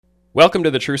Welcome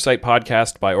to the True Sight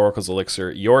podcast by Oracle's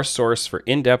Elixir, your source for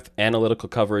in-depth analytical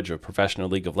coverage of professional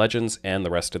League of Legends and the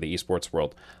rest of the esports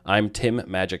world. I'm Tim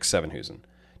Magic Sevenhusen.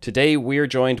 Today we're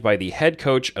joined by the head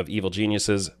coach of Evil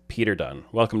Geniuses, Peter Dunn.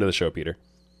 Welcome to the show, Peter.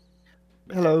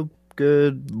 Hello,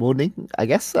 good morning, I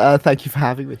guess. Thank you for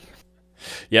having me.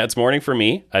 Yeah, it's morning for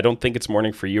me. I don't think it's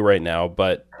morning for you right now,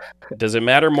 but does it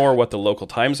matter more what the local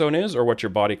time zone is or what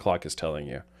your body clock is telling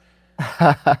you?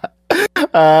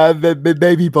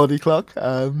 Maybe body clock.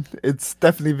 It's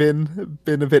definitely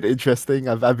been a bit interesting.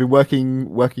 I've been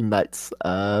working nights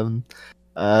to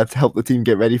help the team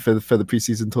get ready for the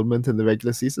preseason tournament and the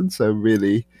regular season. So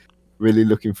really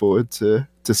looking forward to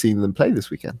seeing them play this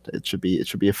weekend. It should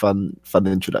be a fun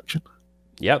introduction.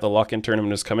 Yeah, the lock-in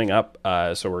tournament is coming up.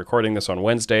 So we're recording this on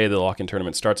Wednesday. The lock-in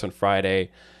tournament starts on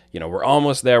Friday. You know, we're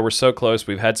almost there. We're so close.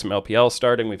 We've had some LPL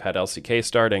starting. We've had LCK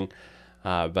starting.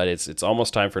 But it's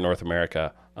almost time for North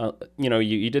America.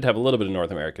 You did have a little bit of North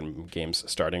American games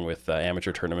starting with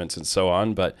amateur tournaments and so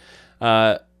on. But,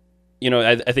 I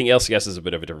think LCS is a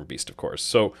bit of a different beast, of course.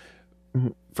 So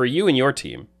for you and your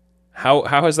team, how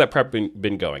has that prep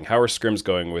been going? How are scrims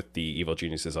going with the Evil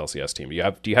Geniuses LCS team? Do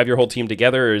you have your whole team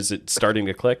together, or is it starting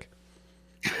to click?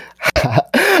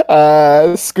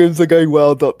 Scrims are going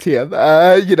well. .tm.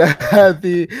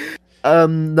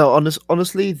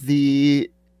 Honestly,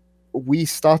 we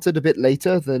started a bit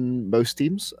later than most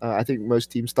teams. I think most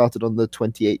teams started on the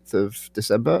 28th of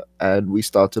December, and we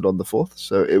started on the 4th.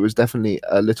 So it was definitely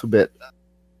a little bit,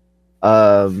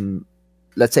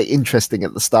 let's say, interesting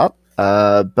at the start.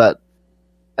 But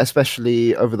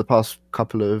especially over the past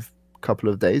couple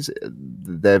of days,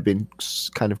 there have been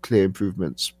kind of clear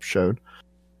improvements shown.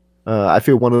 I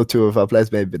feel one or two of our players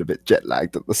may have been a bit jet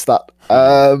lagged at the start,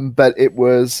 but it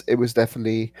was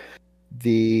definitely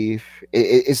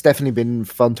it's definitely been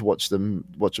fun to watch them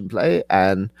play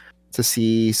and to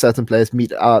see certain players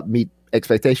meet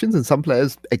expectations and some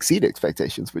players exceed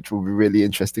expectations, which will be really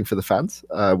interesting for the fans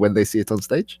when they see it on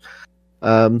stage.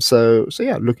 So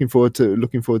yeah, looking forward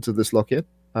to this lock-in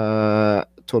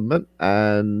tournament,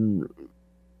 and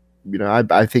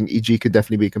I think EG could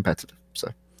definitely be competitive. So.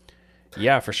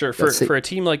 Yeah, for sure. For a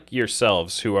team like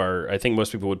yourselves, who are, I think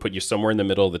most people would put you somewhere in the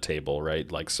middle of the table,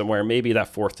 right? Like somewhere maybe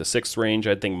that 4th to 6th range.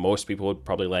 I think most people would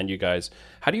probably land you guys.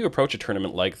 How do you approach a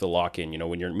tournament like the lock-in?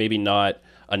 When you're maybe not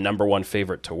a number one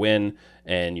favorite to win,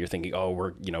 and you're thinking, oh,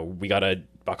 we gotta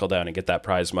buckle down and get that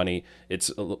prize money. It's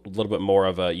a little bit more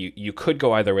of a you could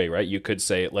go either way, right? You could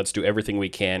say let's do everything we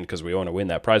can because we want to win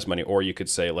that prize money, or you could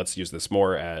say let's use this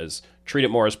more as treat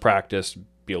it more as practice.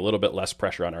 Be a little bit less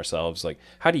pressure on ourselves. Like,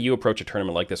 how do you approach a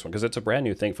tournament like this one? Because it's a brand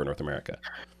new thing for North America.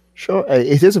 Sure,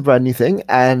 it is a brand new thing,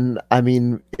 and I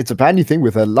mean it's a brand new thing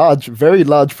with a very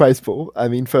large prize pool. I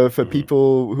mean, for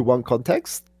people who want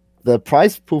context, the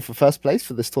prize pool for first place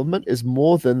for this tournament is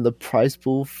more than the prize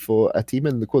pool for a team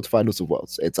in the quarterfinals of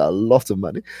Worlds. It's a lot of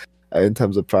money in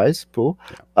terms of prize pool.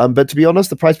 Yeah. But to be honest,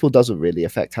 the prize pool doesn't really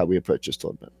affect how we approach this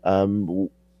tournament.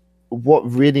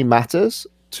 What really matters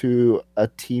to a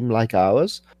team like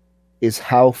ours is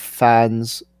how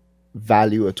fans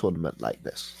value a tournament like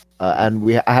this.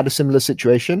 And I had a similar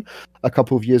situation a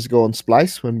couple of years ago on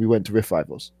Splice when we went to Rift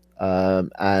Rivals.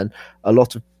 And a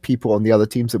lot of people on the other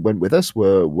teams that went with us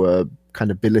were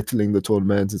kind of belittling the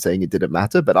tournament and saying it didn't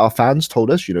matter. But our fans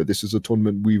told us, this is a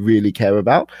tournament we really care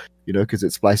about, because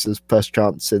it's Splice's first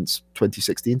chance since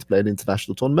 2016 to play an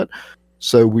international tournament.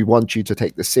 So we want you to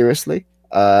take this seriously.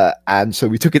 And so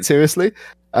we took it seriously.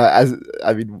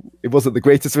 It wasn't the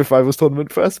greatest Rift Rivals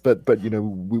tournament for us, but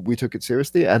we took it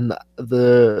seriously, and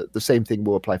the same thing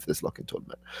will apply for this lock-in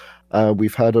tournament.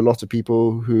 We've heard a lot of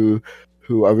people who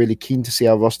are really keen to see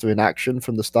our roster in action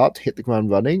from the start, hit the ground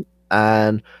running,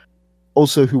 and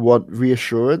also who want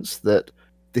reassurance that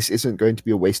this isn't going to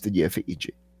be a wasted year for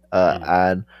EG.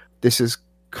 And this is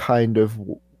kind of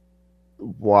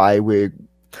why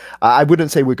I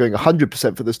wouldn't say we're going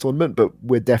 100% for this tournament, but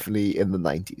we're definitely in the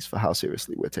 90s for how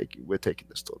seriously we're taking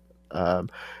this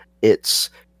tournament. It's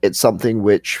something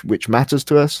which matters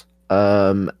to us,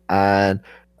 and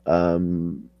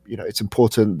it's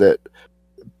important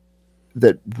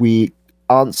that we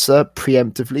answer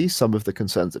preemptively some of the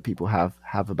concerns that people have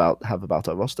about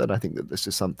our roster, and I think that this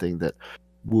is something that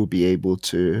we'll be able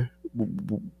to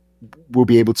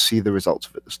see the results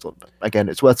of it this tournament. Again,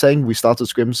 it's worth saying we started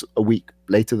scrims a week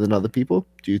later than other people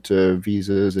due to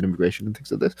visas and immigration and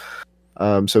things like this.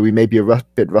 So we may be a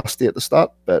bit rusty at the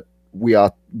start, but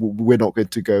we're not going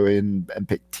to go in and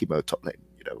pick Teemo top lane,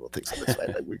 or things like this.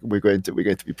 Like we're going to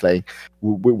be playing.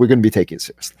 We're going to be taking it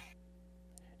seriously.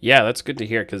 Yeah, that's good to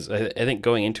hear, because I think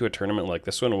going into a tournament like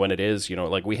this one, when it is,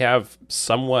 like we have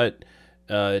somewhat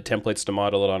templates to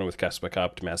model it on with Caspa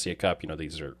Cup, Demacia Cup.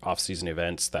 These are off-season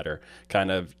events that are kind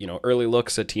of, early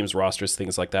looks at teams' rosters,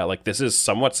 things like that. Like, this is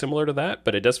somewhat similar to that,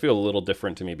 but it does feel a little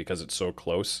different to me because it's so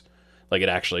close. Like, it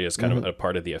actually is kind of a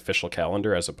part of the official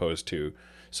calendar as opposed to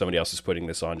somebody else is putting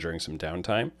this on during some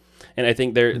downtime. And I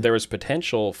think there was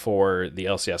potential for the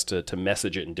LCS to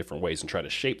message it in different ways and try to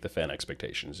shape the fan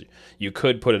expectations. You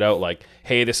could put it out like,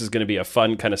 hey, this is going to be a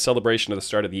fun kind of celebration of the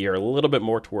start of the year, a little bit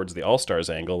more towards the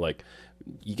All-Stars angle. Like,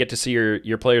 you get to see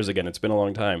your players again. It's been a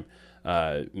long time.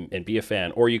 And be a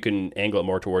fan. Or you can angle it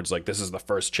more towards like, this is the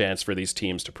first chance for these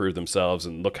teams to prove themselves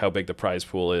and look how big the prize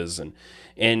pool is.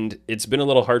 And it's been a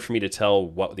little hard for me to tell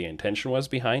what the intention was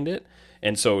behind it.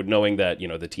 And so knowing that,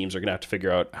 the teams are going to have to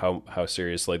figure out how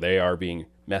seriously they are being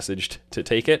messaged to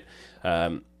take it,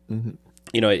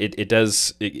 it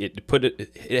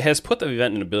has put the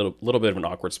event in a little bit of an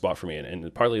awkward spot for me.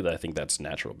 And partly that I think that's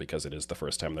natural because it is the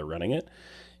first time they're running it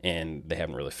and they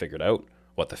haven't really figured out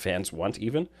what the fans want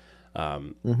even.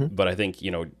 But I think,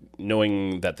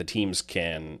 knowing that the teams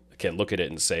can look at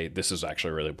it and say, this is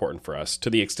actually really important for us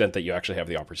to the extent that you actually have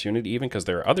the opportunity, even because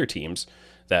there are other teams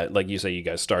that, like you say, you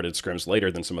guys started scrims later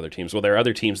than some other teams. Well, there are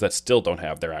other teams that still don't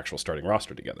have their actual starting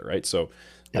roster together, right? So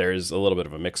there's a little bit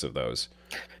of a mix of those.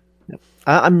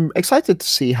 I'm excited to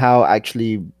see how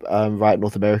actually Riot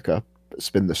North America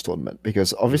spin this tournament,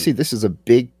 because obviously this is a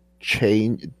big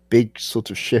change, big sort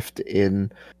of shift in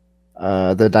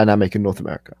the dynamic in North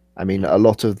America. I mean, a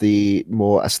lot of the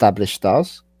more established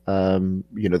stars,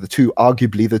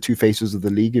 arguably the two faces of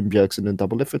the league in Bjergsen and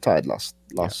Doublelift retired last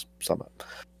summer.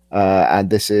 And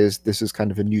this is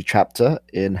kind of a new chapter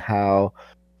in how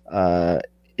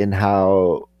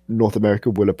North America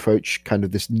will approach kind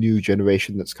of this new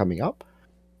generation that's coming up.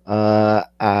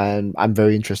 And I'm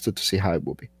very interested to see how it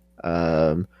will be.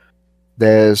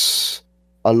 There's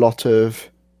a lot of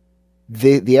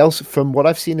the else from what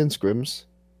I've seen in scrims,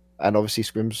 and obviously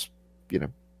scrims,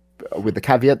 with the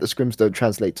caveat that scrims don't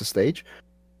translate to stage.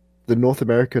 The North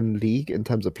American League, in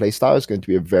terms of playstyle, is going to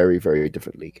be a very, very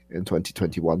different league in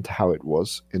 2021 to how it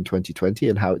was in 2020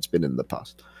 and how it's been in the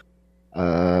past.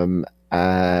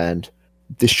 And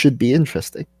this should be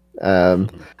interesting.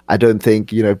 I don't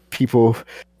think, people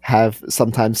have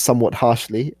sometimes somewhat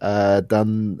harshly had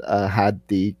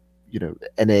the,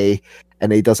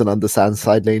 NA doesn't understand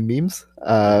side lane memes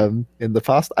in the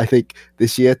past. I think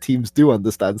this year teams do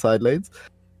understand side lanes.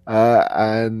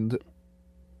 And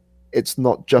it's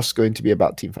not just going to be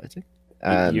about team fighting.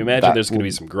 And you imagine there's going to be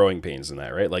some growing pains in that,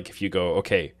 right? Like if you go,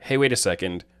 okay, hey, wait a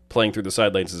second, playing through the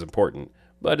side lanes is important,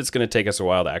 but it's going to take us a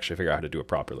while to actually figure out how to do it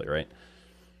properly, right?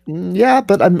 Yeah,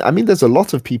 but I mean, there's a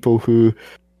lot of people who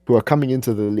are coming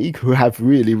into the league who have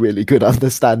really, really good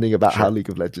understanding about how League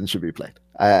of Legends should be played.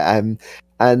 And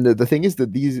the thing is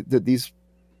that these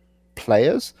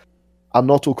players are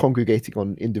not all congregating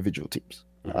on individual teams.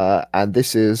 And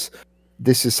this is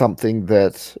something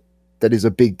that is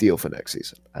a big deal for next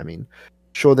season. I mean,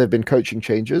 sure, there have been coaching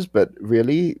changes, but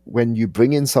really, when you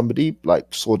bring in somebody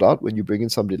like Sword Art, when you bring in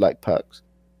somebody like Perkz,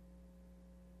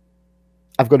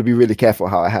 I've got to be really careful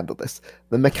how I handle this.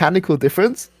 The mechanical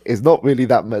difference is not really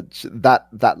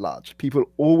that large. People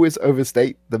always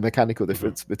overstate the mechanical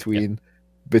difference between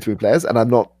players, and I'm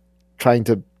not trying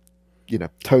to,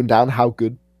 tone down how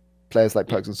good players like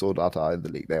Perkz and Sword Art are in the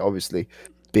league. They're obviously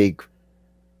big,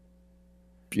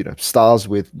 stars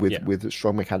with a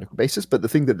strong mechanical basis. But the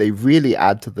thing that they really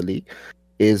add to the league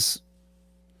is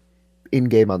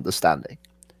in-game understanding.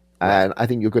 And I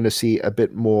think you're going to see a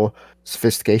bit more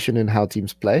sophistication in how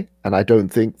teams play. And I don't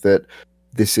think that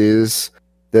this is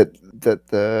that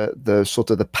the sort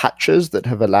of the patches that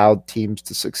have allowed teams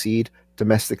to succeed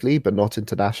domestically but not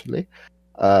internationally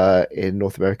in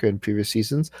North America in previous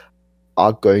seasons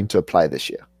are going to apply this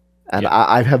year. And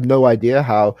I have no idea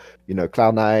how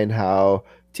Cloud9, how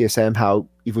TSM, how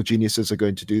Evil Geniuses are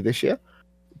going to do this year.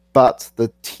 But the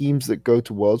teams that go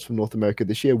to Worlds from North America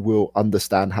this year will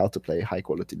understand how to play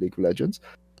high-quality League of Legends.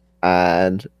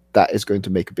 And that is going to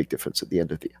make a big difference at the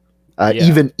end of the year.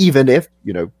 Even if,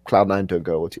 Cloud9 don't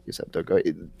go or TSM don't go,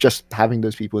 just having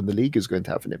those people in the league is going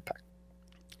to have an impact.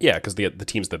 Yeah, because the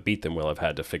teams that beat them will have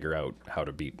had to figure out how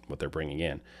to beat what they're bringing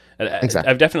in. Exactly.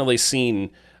 I've definitely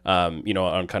seen, on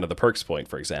kind of the Perkz point,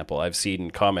 for example, I've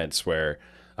seen comments where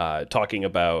talking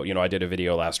about, I did a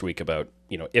video last week about,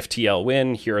 if TL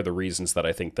win, here are the reasons that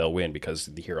I think they'll win, because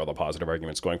here are all the positive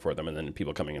arguments going for them. And then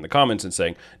people coming in the comments and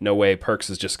saying, no way, Perkz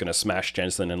is just going to smash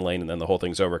Jensen in lane and then the whole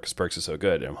thing's over because Perkz is so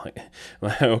good. And I'm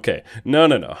like, okay, no.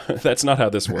 That's not how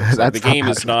this works. Like, the game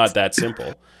is not that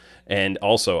simple. And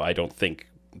also, I don't think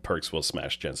Perkz will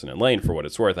smash Jensen in lane for what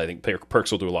it's worth. I think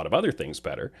Perkz will do a lot of other things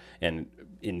better. And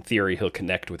in theory he'll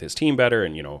connect with his team better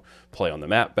and play on the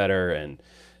map better and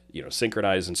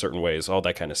synchronize in certain ways, all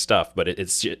that kind of stuff. But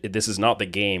this is not the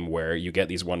game where you get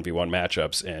these 1v1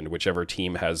 matchups and whichever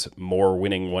team has more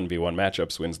winning 1v1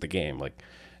 matchups wins the game. Like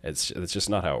it's just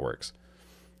not how it works.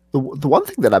 The one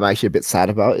thing that I'm actually a bit sad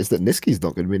about is that Nisqy's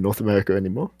not going to be in North America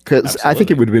anymore, because I think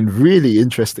it would have been really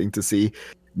interesting to see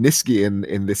Nisqy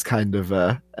in this kind of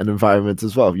an environment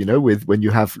as well, with when you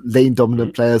have lane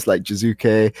dominant players like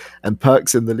Jiizuke and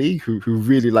Perkz in the league who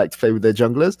really like to play with their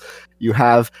junglers. You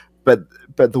have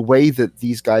but the way that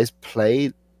these guys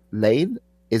play lane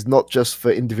is not just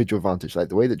for individual advantage. Like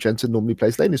the way that Jensen normally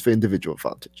plays lane is for individual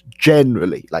advantage.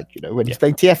 Generally, when he's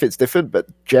playing TF, it's different, but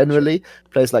generally,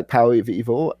 players like Power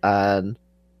Evil and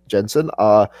Jensen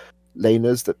are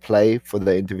laners that play for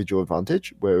their individual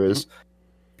advantage, whereas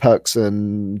Perkz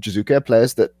and Jiizuke are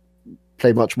players that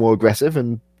play much more aggressive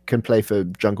and can play for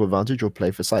jungle advantage or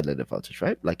play for side lane advantage,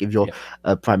 right? Like if you're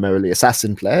a primarily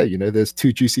assassin player, there's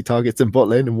 2 juicy targets in bot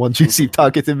lane and 1 juicy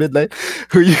target in mid lane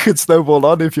who you could snowball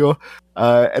on if your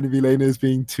enemy lane is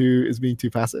being too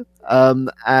passive.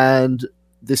 And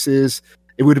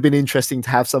it would have been interesting to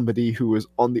have somebody who was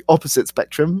on the opposite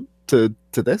spectrum to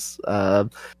this,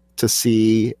 to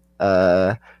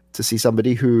see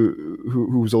somebody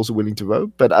who was also willing to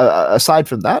roam. But aside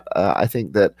from that, I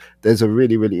think that there's a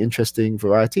really, really interesting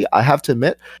variety. I have to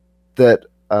admit that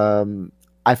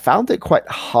I found it quite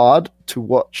hard to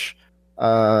watch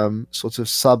sort of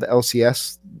sub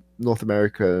LCS North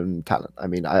American talent. I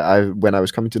mean, I when I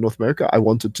was coming to North America, I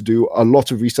wanted to do a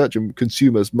lot of research and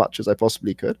consume as much as I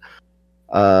possibly could.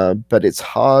 But it's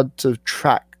hard to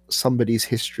track somebody's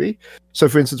history. So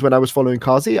for instance, when I was following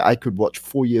Carzzy, I could watch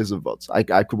 4 years of VODs.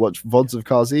 I could watch VODs of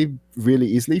Carzzy really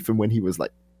easily from when he was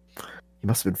he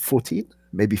must have been 14,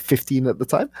 maybe 15 at the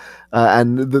time.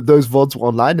 And those VODs were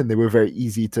online and they were very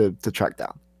easy to track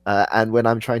down. And when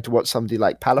I'm trying to watch somebody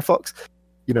like Palafox,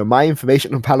 my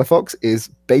information on Palafox is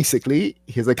basically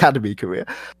his academy career.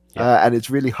 And it's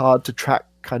really hard to track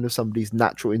kind of somebody's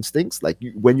natural instincts. Like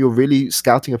when you're really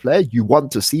scouting a player, you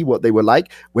want to see what they were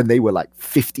like when they were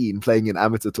 15 playing in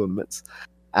amateur tournaments.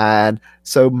 And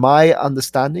so my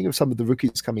understanding of some of the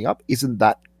rookies coming up isn't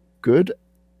that good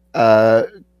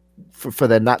for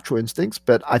their natural instincts,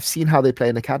 but I've seen how they play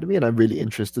in academy and I'm really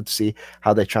interested to see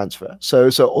how they transfer.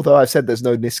 So although I've said there's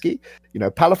no Nisqy,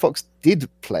 Palafox did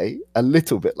play a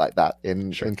little bit like that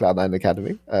in Cloud9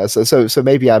 Academy. So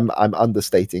maybe I'm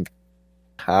understating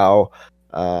how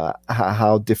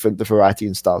different the variety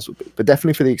in styles would be. But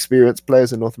definitely for the experienced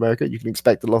players in North America, you can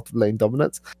expect a lot of lane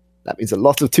dominance. That means a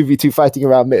lot of 2v2 fighting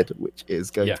around mid, which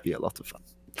is going to be a lot of fun.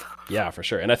 Yeah, for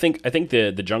sure. And I think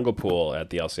the jungle pool at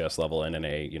the LCS level,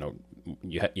 NNA,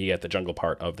 you get the jungle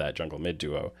part of that jungle mid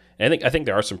duo. And I think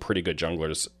there are some pretty good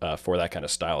junglers for that kind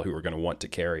of style who are going to want to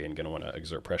carry and going to want to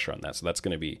exert pressure on that. So that's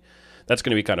going to be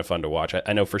kind of fun to watch.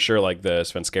 I know for sure the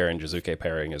Svenskeren and Jiizuke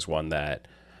pairing is one that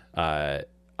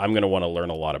I'm going to want to learn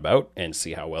a lot about and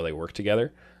see how well they work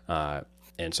together.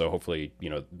 And so hopefully,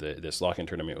 this lock-in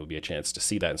tournament will be a chance to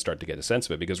see that and start to get a sense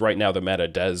of it. Because right now the meta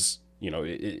does,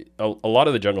 a lot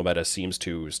of the jungle meta seems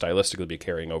to stylistically be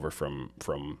carrying over from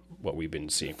what we've been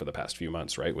seeing for the past few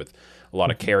months, right? With a lot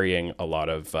of carrying, a lot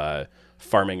of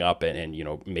farming up and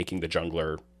making the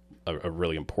jungler a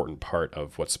really important part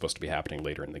of what's supposed to be happening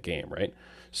later in the game, right?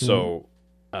 So...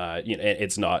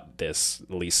 it's not this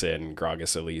Lee Sin,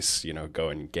 Gragas Elise, go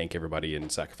and gank everybody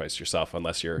and sacrifice yourself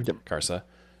unless you're Karsa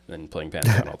and playing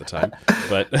Pantheon all the time.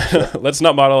 But let's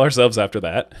not model ourselves after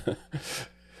that.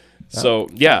 So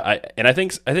I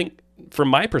think from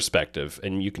my perspective,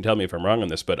 and you can tell me if I'm wrong on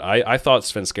this, but I thought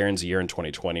Svenskeren's year in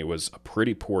 2020 was a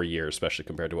pretty poor year, especially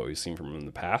compared to what we've seen from him in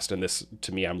the past. And this,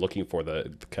 to me, I'm looking for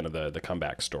the kind of the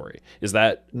comeback story. Is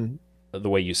that the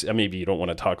way you see? I mean, maybe you don't want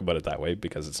to talk about it that way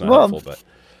because it's not helpful, but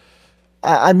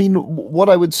I mean, what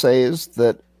I would say is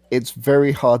that it's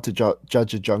very hard to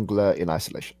judge a jungler in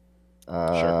isolation.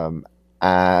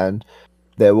 And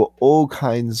there were all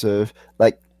kinds of,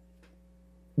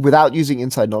 without using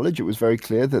inside knowledge, it was very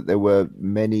clear that there were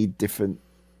many different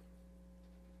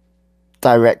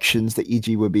directions that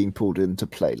EG were being pulled into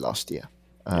play last year.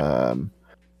 And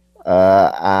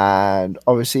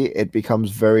obviously it becomes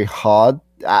very hard.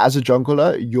 As a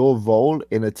jungler, your role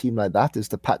in a team like that is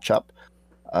to patch up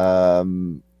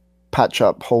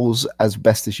holes as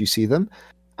best as you see them,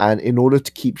 and in order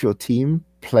to keep your team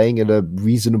playing at a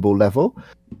reasonable level,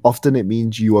 often it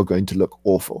means you are going to look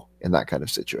awful in that kind of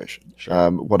situation.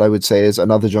 What I would say is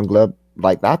another jungler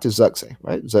like that is Xerxes,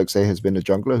 right? Xerxes has been a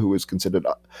jungler who was considered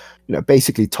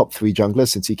basically top 3 jungler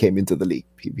since he came into the league.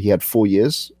 He had 4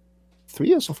 years, 3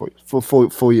 years or 4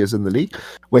 years, 4 years in the league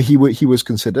where he was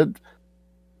considered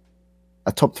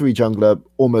a top 3 jungler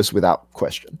almost without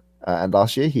question. And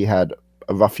last year he had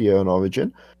a rough year on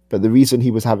Origin. But the reason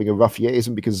he was having a rough year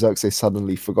isn't because Xerxes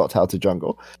suddenly forgot how to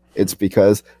jungle. It's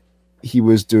because he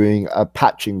was doing a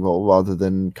patching role rather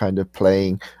than kind of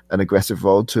playing an aggressive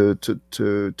role to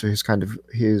his kind of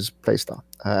his playstyle.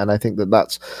 And I think that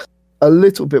that's a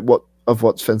little bit what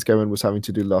Svenskeren was having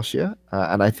to do last year.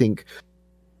 And I think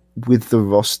with the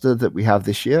roster that we have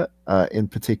this year, in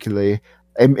particular,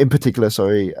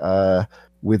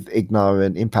 with Ignar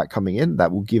and Impact coming in,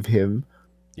 that will give him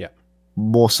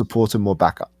more support and more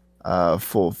backup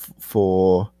for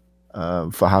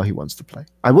how he wants to play.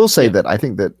 I will say that I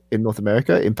think that in North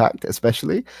America, Impact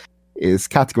especially is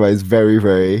categorized very,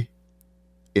 very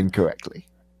incorrectly.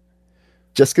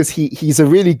 Just because he's a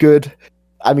really good.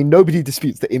 I mean, nobody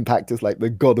disputes that Impact is like the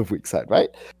god of weak side, right?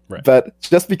 But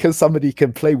just because somebody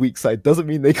can play weak side doesn't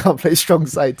mean they can't play strong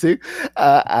side too.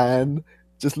 And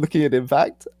just looking at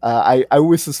Impact, I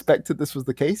always suspected this was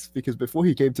the case because before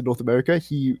he came to North America,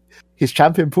 his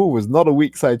champion pool was not a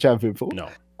weak side champion pool. No.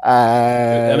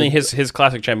 I mean, his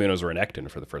classic champion was Renekton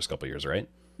for the first couple of years, right?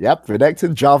 Yep,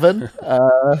 Renekton,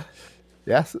 Jarvan.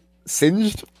 Yes,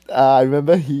 Singed. I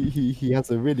remember he has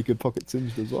a really good pocket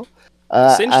Singed as well.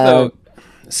 Singed, though,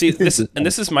 see, this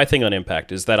is my thing on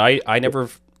Impact, is that I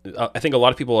think a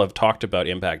lot of people have talked about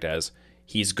Impact as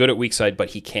he's good at weak side,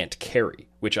 but he can't carry,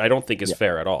 which I don't think is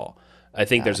fair at all. I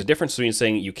think there's a difference between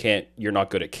saying you're not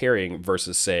good at carrying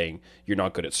versus saying you're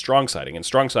not good at strong siding. And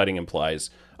strong siding implies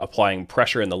applying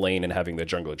pressure in the lane and having the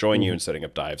jungler join you and setting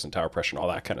up dives and tower pressure and all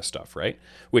that kind of stuff, right?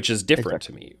 Which is different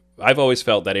to me. I've always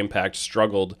felt that Impact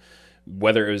struggled,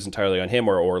 whether it was entirely on him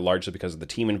or largely because of the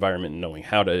team environment and knowing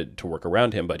how to work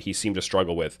around him, but he seemed to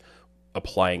struggle with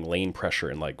applying lane pressure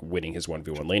and like winning his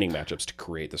 1v1 laning matchups to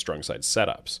create the strong side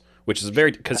setups, which is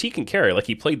very, because he can carry, like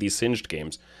he played these Singed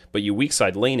games, but you weak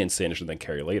side lane in Singed and then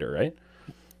carry later, right?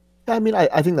 I mean,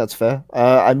 I think that's fair.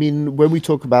 I mean, when we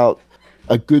talk about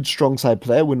a good strong side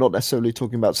player, we're not necessarily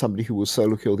talking about somebody who will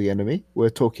solo kill the enemy. We're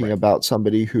talking about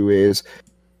somebody who is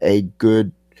a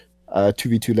good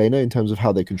 2v2 laner in terms of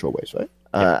how they control waves, right?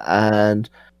 And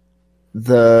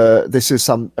this is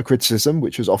a criticism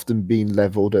which has often been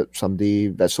leveled at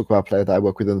somebody. Let's talk about a player that I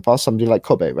worked with in the past, somebody like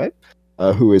Kobe, right?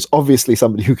 Who is obviously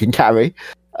somebody who can carry,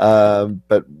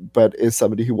 but is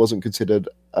somebody who wasn't considered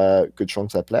a good strong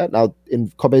side player. Now,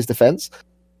 in Kobe's defense,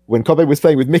 when Kobe was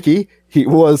playing with Mickey, he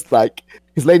was like,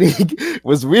 his laning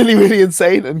was really, really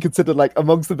insane and considered like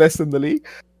amongst the best in the league.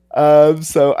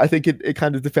 So I think it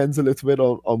kind of depends a little bit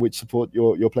on which support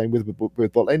you're playing with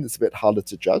bot lane. It's a bit harder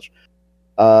to judge.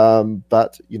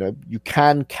 But you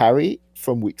can carry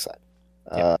from weak side.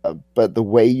 But the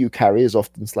way you carry is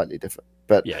often slightly different.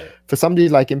 But for somebody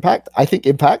like Impact, I think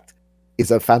Impact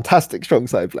is a fantastic strong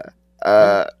side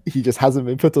player. He just hasn't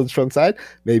been put on strong side,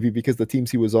 maybe because the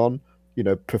teams he was on,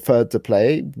 preferred to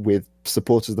play with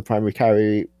support as the primary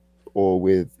carry or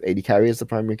with AD carry as the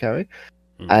primary carry.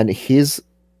 And his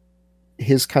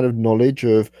kind of knowledge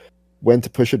of when to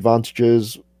push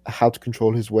advantages, how to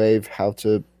control his wave, how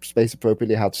to space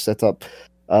appropriately, how to set up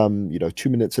 2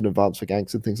 minutes in advance for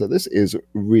ganks and things like this is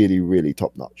really, really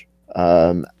top notch.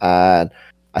 And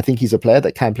I think he's a player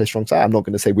that can play strong side. I'm not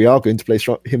going to say we are going to play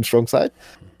him strong side,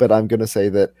 but I'm going to say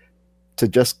that to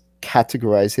just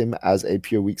categorize him as a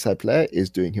pure weak side player is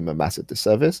doing him a massive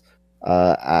disservice.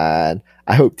 And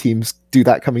I hope teams do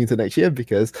that coming into next year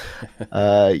because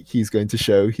he's going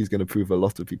to prove a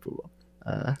lot of people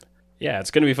wrong. Yeah,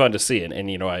 it's going to be fun to see.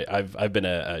 And I've been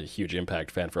a huge Impact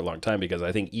fan for a long time because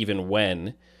I think even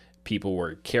when people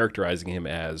were characterizing him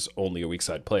as only a weak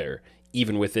side player,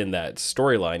 even within that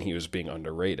storyline, he was being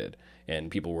underrated.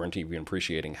 And people weren't even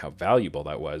appreciating how valuable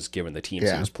that was given the teams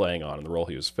he was playing on and the role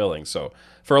he was filling. So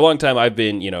for a long time, I've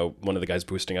been, one of the guys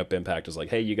boosting up Impact is like,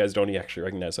 hey, you guys don't actually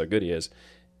recognize how good he is.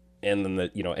 And then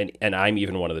and I'm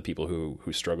even one of the people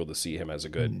who struggle to see him as a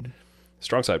good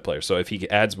strong side player. So if he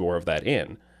adds more of that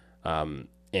in,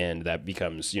 and that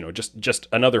becomes, just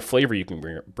another flavor you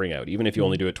can bring out, even if you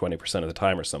only do it 20% of the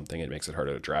time or something, it makes it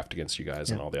harder to draft against you guys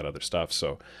and all that other stuff.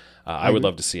 So I would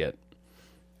love to see it.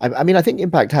 I mean, I think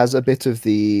Impact has a bit of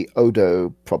the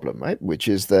Odo problem, right? Which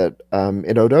is that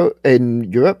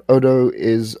in Europe, Odo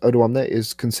Omne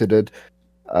is considered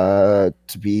to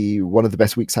be one of the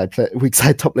best weak side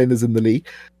top laners in the league.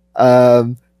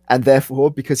 And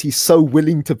therefore, because he's so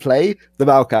willing to play the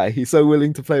Maokai, he's so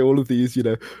willing to play all of these,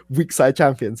 weak side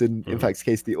champions, in Impact's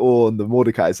case, the Ornn, the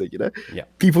Mordekaiser,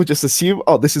 people just assume,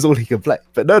 oh, this is all he can play.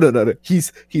 But no.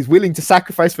 He's willing to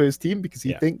sacrifice for his team because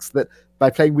he thinks that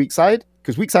by playing weak side,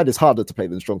 because weak side is harder to play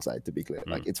than strong side, to be clear.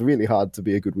 Like, it's really hard to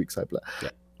be a good weak side player.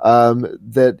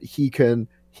 That he can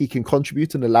he can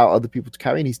contribute and allow other people to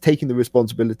carry, and he's taking the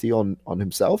responsibility on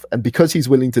himself. And because he's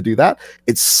willing to do that,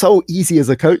 it's so easy as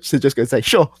a coach to just go say,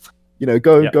 sure,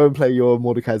 go and play your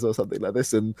Mordekaiser or something like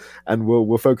this, and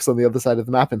we'll focus on the other side of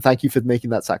the map. And thank you for making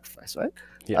that sacrifice, right?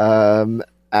 Yeah.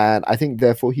 And I think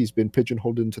therefore he's been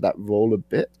pigeonholed into that role a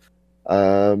bit.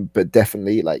 But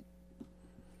definitely, like,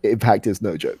 Impact is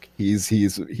no joke. He's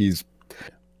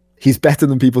better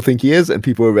than people think he is, and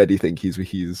people already think he's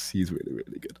really,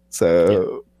 really good.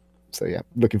 So yeah,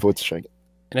 looking forward to showing it.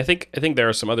 And I think there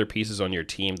are some other pieces on your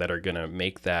team that are going to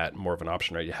make that more of an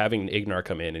option, right? Having Ignar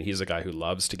come in, and he's a guy who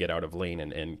loves to get out of lane,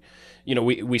 and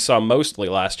we saw mostly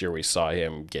last year, we saw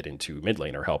him get into mid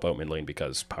lane or help out mid lane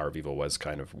because Power of Evil was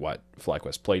kind of what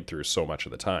FlyQuest played through so much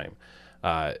of the time.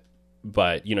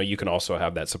 But you can also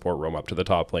have that support roam up to the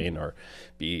top lane or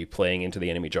be playing into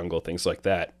the enemy jungle, things like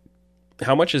that.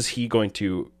 How much is he going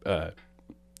to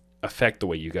affect the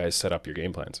way you guys set up your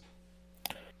game plans?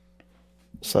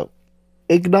 So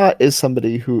Ignar is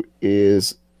somebody who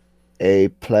is a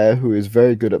player who is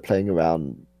very good at playing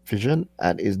around vision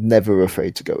and is never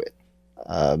afraid to go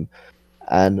in.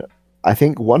 And I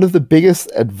think one of the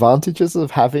biggest advantages of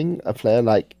having a player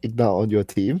like Ignar on your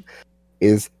team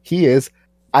is he is,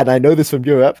 and I know this from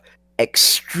Europe,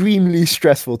 extremely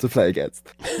stressful to play against,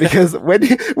 because when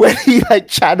he like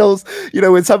channels,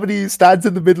 when somebody stands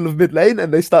in the middle of mid lane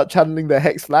and they start channeling their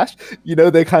Hex Flash,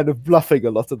 they're kind of bluffing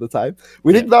a lot of the time.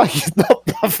 With Ignar, he's not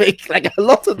bluffing. Like, a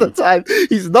lot of the time,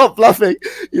 he's not bluffing.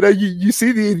 You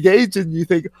see the engage and you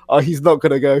think, oh, he's not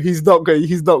gonna go. He's not going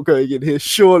in here.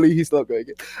 Surely he's not going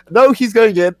in. No, he's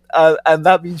going in, and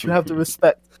that means you have to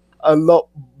respect a lot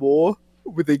more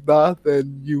with Ignar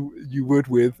than you would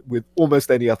with almost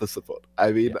any other support.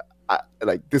 I mean,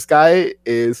 this guy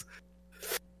is.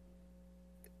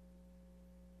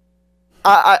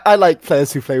 I like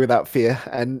players who play without fear,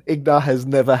 and Ignar has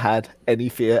never had any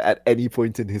fear at any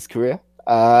point in his career.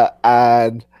 He's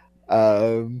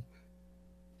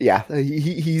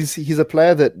a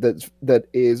player that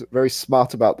is very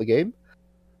smart about the game,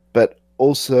 but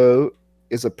also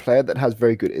is a player that has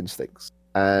very good instincts.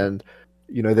 And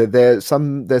there's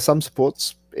some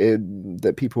supports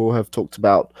that people have talked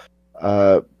about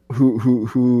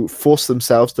who force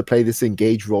themselves to play this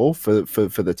engaged role for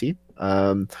the team.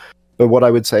 But what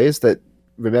I would say is that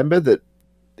remember that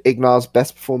Ignar's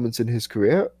best performance in his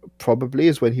career probably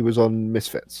is when he was on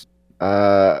Misfits,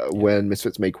 when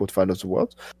Misfits made quarterfinals of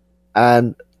Worlds.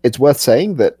 And it's worth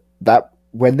saying that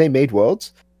when they made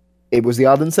Worlds, it was the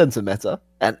Ardent Center meta,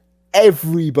 and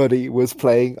everybody was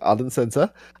playing Ardent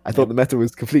Center. I thought the meta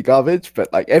was complete garbage,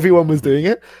 but like everyone was doing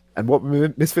it. And what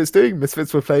were Misfits doing?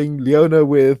 Misfits were playing Leona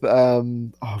with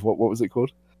what was it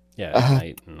called? Yeah,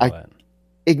 Ignite and all that.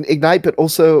 Ignite, but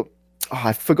also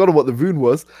I've forgotten what the rune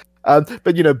was.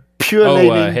 But pure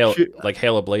laning, like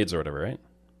Hail of Blades or whatever, right?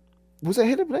 Was it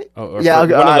Hail of Blades? Oh, yeah,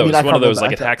 one of those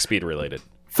like attack speed related.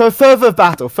 For further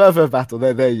battle.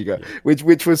 There you go. Yeah.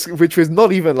 Which was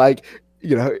not even like,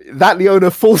 that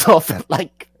Leona falls off at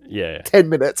like 10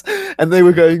 minutes, and they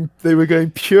were going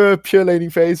pure laning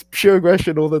phase, pure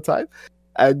aggression all the time.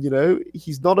 And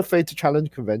he's not afraid to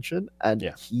challenge convention, and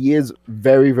he is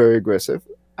very, very aggressive.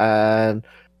 And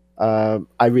I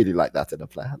really like that in a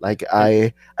player. Like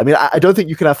I mean, I don't think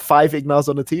you can have 5 Ignars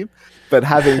on a team, but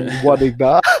having one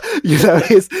Ignar,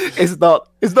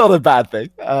 is not a bad thing.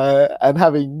 And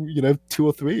having 2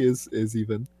 or 3 is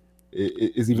even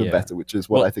better, which is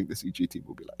what I think this EG team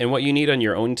will be like. And what you need on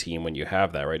your own team when you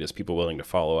have that, right, is people willing to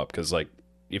follow up. Because like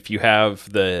if you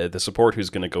have the support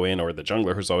who's going to go in, or the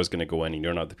jungler who's always going to go in, and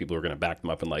you're not the people who are going to back them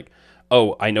up and like,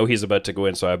 oh, I know he's about to go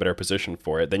in, so I have a better position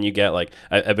for it. Then you get like,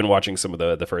 I've been watching some of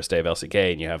the first day of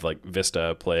LCK, and you have like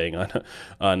Vista playing on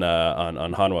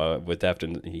Hanwha with Deft,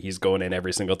 and he's going in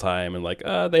every single time, and like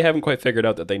they haven't quite figured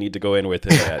out that they need to go in with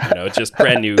it yet. It's just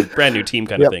brand new team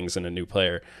kind of things and a new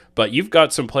player. But you've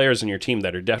got some players in your team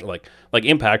that are definitely like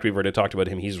Impact. We've already talked about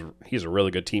him. He's a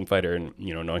really good team fighter, and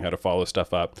knowing how to follow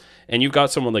stuff up. And you've got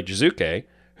someone like Jizuke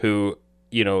who,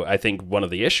 I think one of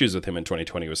the issues with him in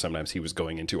 2020 was sometimes he was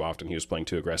going in too often. He was playing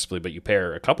too aggressively. But you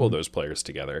pair a couple of those players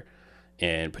together,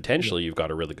 and potentially you've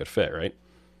got a really good fit, right?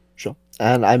 Sure.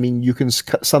 And I mean, you can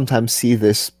sometimes see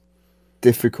this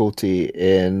difficulty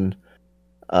in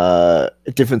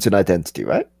difference in identity,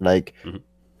 right? Like. Mm-hmm.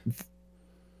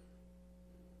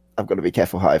 I've got to be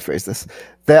careful how I phrase this.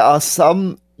 There are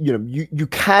some, you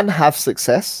can have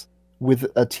success with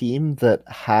a team that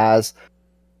has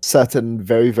certain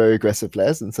very, very aggressive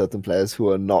players and certain players who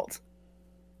are not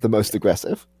the most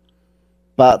aggressive.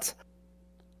 But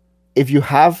if you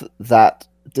have that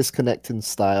disconnect in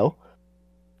style,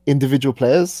 individual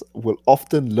players will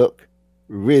often look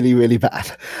really, really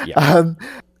bad. Yeah.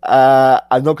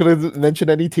 I'm not going to mention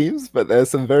any teams, but there's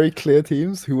some very clear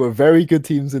teams who were very good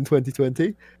teams in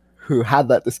 2020 who had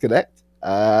that disconnect.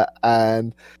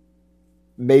 And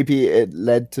maybe it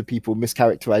led to people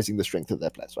mischaracterizing the strength of their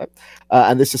players, right?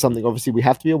 And this is something obviously we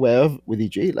have to be aware of with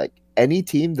EG. Like any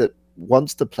team that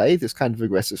wants to play this kind of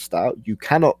aggressive style, you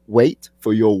cannot wait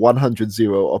for your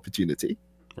 100-0 opportunity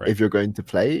if you're going to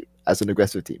play as an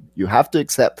aggressive team. You have to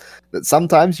accept that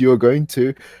sometimes you're going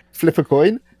to flip a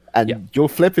coin and your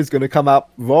flip is going to come out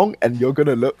wrong and you're going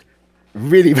to look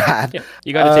really bad. Yeah.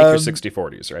 You got to take your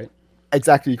 60-40s, right?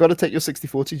 Exactly. You got to take your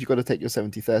 60-40s, you got to take your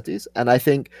 70-30s. And I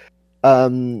think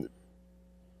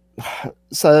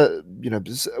so,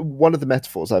 one of the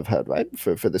metaphors I've heard, right,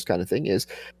 for this kind of thing is,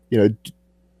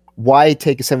 why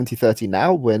take a 70-30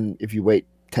 now when if you wait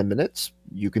 10 minutes,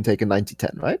 you can take a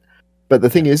 90-10, right? But the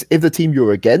thing is, if the team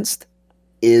you're against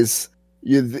has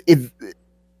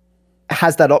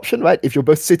that option, right? If you're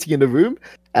both sitting in a room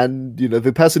and,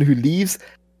 the person who leaves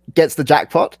gets the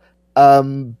jackpot,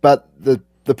 but the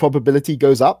probability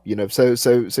goes up,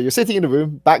 so you're sitting in a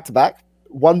room back to back,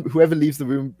 whoever leaves the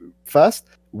room first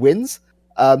wins.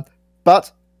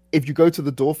 But if you go to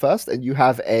the door first and you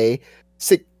have as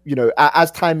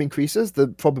time increases, the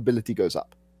probability goes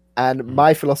up. And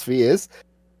my philosophy is,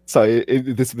 sorry,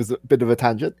 this was a bit of a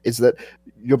tangent, is that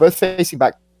you're both facing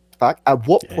back to back. At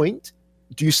what point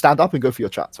do you stand up and go for your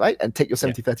chance, right? And take your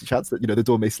 70-30 chance that, the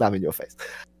door may slam in your face.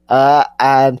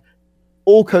 And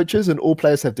all coaches and all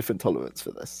players have different tolerance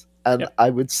for this. And I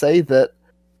would say that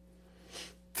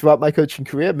throughout my coaching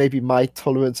career, maybe my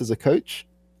tolerance as a coach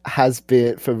has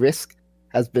been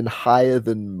higher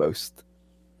than most.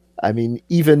 I mean,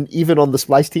 even on the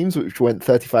splice teams, which went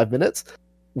 35 minutes,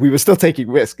 we were still taking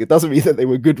risks. It doesn't mean that they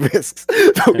were good risks,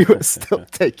 but we were still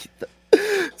taking them.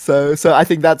 So I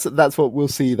think that's what we'll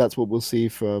see. That's what we'll see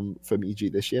from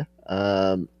EG this year.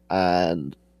 And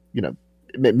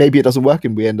maybe it doesn't work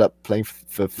and we end up playing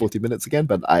for 40 minutes again,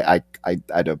 but I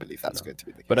don't believe that's going to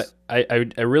be the case. But I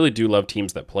really do love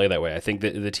teams that play that way. I think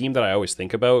that the team that I always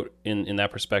think about in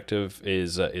that perspective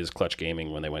is Clutch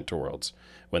Gaming when they went to Worlds.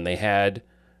 When they had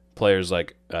players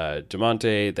like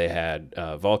Demonte, they had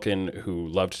Vulcan, who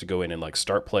loved to go in and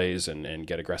start plays and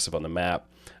get aggressive on the map.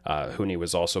 Huni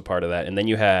was also part of that. And then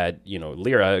you had,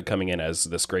 Lyra coming in as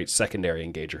this great secondary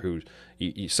engager who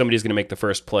somebody's going to make the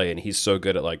first play and he's so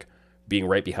good at being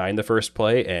right behind the first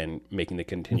play and making the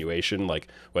continuation,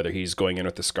 whether he's going in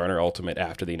with the Skarner ultimate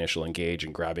after the initial engage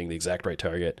and grabbing the exact right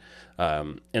target.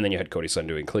 And then you had Cody Sun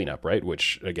doing cleanup, right?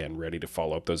 Which, again, ready to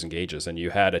follow up those engages. And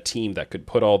you had a team that could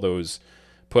put all those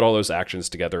actions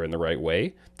together in the right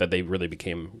way, that they really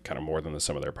became kind of more than the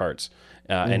sum of their parts.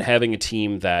 And having a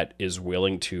team that is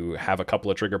willing to have a couple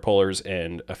of trigger pullers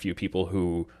and a few people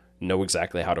who know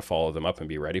exactly how to follow them up and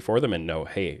be ready for them and know,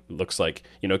 hey, looks like,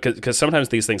 because sometimes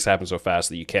these things happen so fast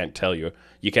that you can't tell the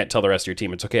rest of your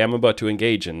team, it's okay, I'm about to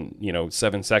engage in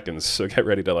 7 seconds, so get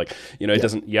ready to it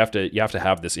doesn't, you have to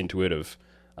have this intuitive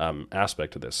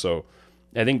aspect to this. So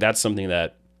I think that's something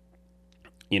that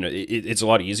it's a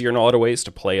lot easier in a lot of ways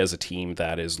to play as a team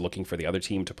that is looking for the other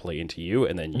team to play into you,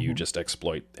 and then you just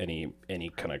exploit any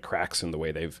kind of cracks in the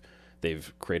way they've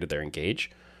created their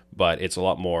engage. But it's a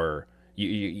lot more,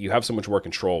 you have so much more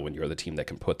control when you're the team that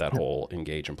can put that whole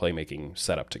engage and playmaking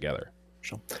setup together.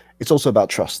 Sure. It's also about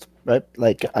trust, right?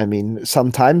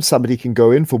 Sometimes somebody can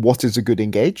go in for what is a good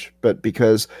engage, but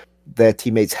because their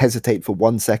teammates hesitate for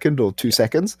 1 second or 2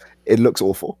 seconds, it looks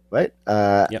awful, right?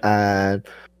 And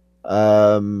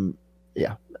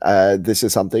this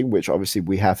is something which obviously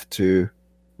we have to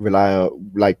rely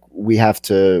on. We have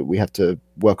to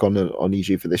work on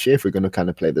EG for this year if we're going to kind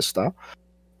of play this style.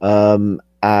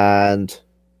 And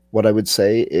what I would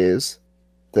say is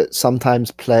that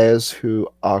sometimes players who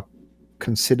are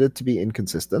considered to be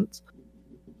inconsistent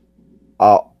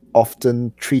are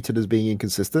often treated as being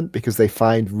inconsistent because they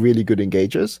find really good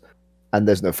engagers and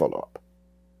there's no follow-up.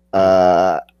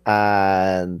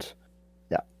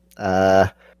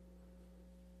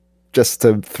 Just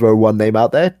to throw one name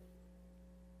out there,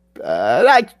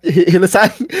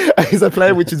 Hylissang is a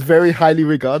player which is very highly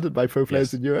regarded by pro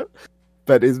players in Europe,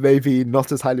 but is maybe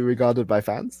not as highly regarded by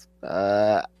fans.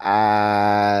 I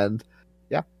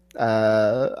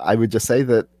would just say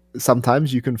that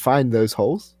sometimes you can find those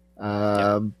holes,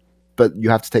 but you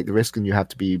have to take the risk and you have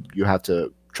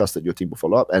to trust that your team will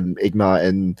follow up. And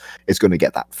Ignar is going to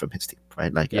get that from his team,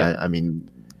 right? I mean,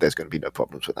 there's going to be no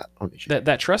problems with that on YouTube.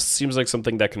 That trust seems like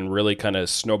something that can really kind of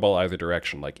snowball either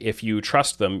direction. Like if you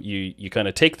trust them, you kind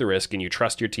of take the risk and you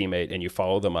trust your teammate and you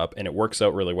follow them up and it works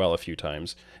out really well a few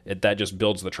times. That just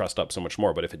builds the trust up so much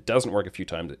more. But if it doesn't work a few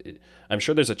times, I'm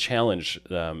sure there's a challenge,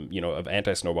 of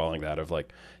anti-snowballing that, of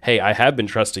like, hey, I have been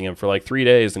trusting him for like 3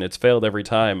 days and it's failed every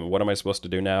time. What am I supposed to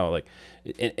do now? Like,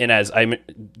 and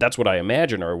that's what I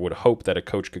imagine or would hope that a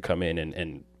coach could come in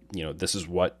and this is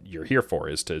what you're here for,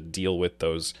 is to deal with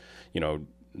those,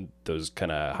 those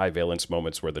kind of high valence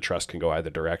moments where the trust can go either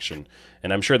direction.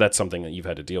 And I'm sure that's something that you've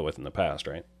had to deal with in the past,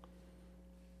 right?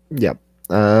 Yeah.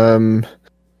 I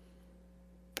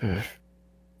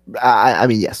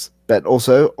mean, yes, but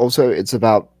also it's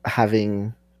about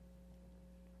having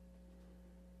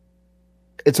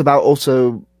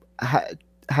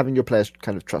your players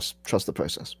kind of trust the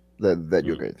process that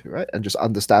you're going through, right? And just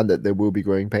understand that there will be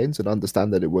growing pains and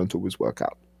understand that it won't always work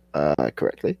out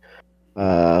correctly.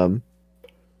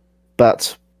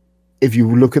 But if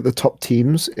you look at the top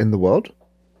teams in the world,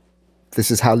 this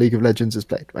is how League of Legends is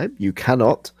played, right? You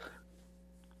cannot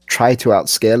try to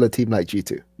outscale a team like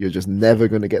G2. You're just never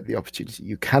going to get the opportunity.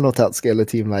 You cannot outscale a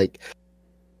team like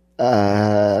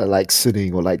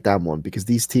Suning or like Damwon, because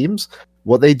these teams,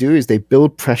 what they do is they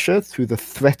build pressure through the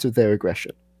threat of their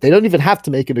aggression. They don't even have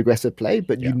to make an aggressive play,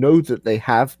 but you know that they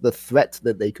have the threat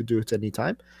that they could do at any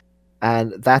time.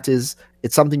 And it's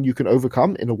something you can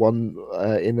overcome in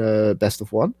a best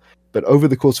of one, but over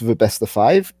the course of a best of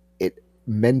 5, it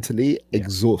mentally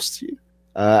exhausts you.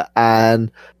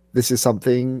 And this is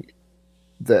something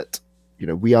that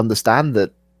we understand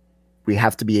that we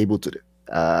have to be able to do.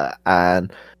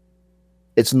 And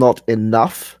it's not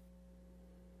enough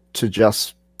to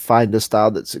just find a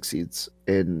style that succeeds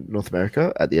in North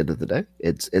America. At the end of the day,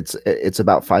 it's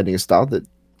about finding a style that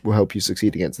will help you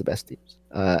succeed against the best teams.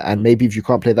 And maybe if you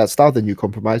can't play that style, then you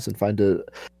compromise and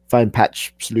find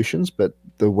patch solutions. But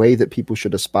the way that people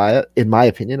should aspire, in my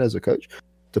opinion, as a coach,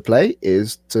 to play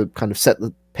is to kind of set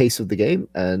the pace of the game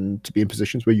and to be in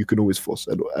positions where you can always force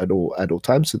at all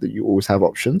times, so that you always have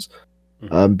options.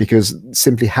 Because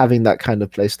simply having that kind of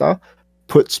play style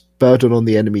puts burden on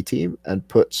the enemy team and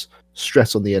puts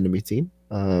stress on the enemy team,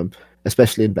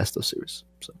 especially in best of series.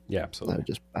 So yeah,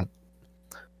 absolutely.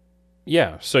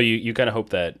 Yeah, so you kind of hope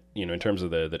that, in terms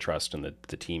of the trust and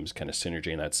the team's kind of synergy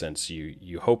in that sense,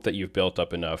 you hope that you've built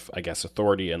up enough, I guess,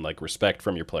 authority and like respect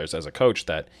from your players as a coach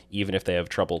that even if they have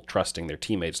trouble trusting their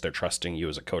teammates, they're trusting you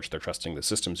as a coach, they're trusting the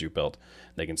systems you built.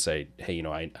 They can say, hey,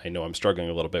 I know I'm struggling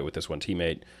a little bit with this one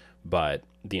teammate, but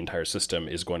the entire system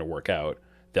is going to work out.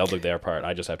 They'll do their part.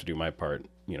 I just have to do my part,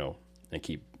 and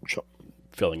keep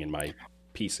filling in my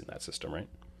piece in that system, right?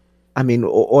 I mean,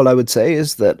 all I would say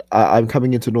is that I'm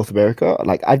coming into North America.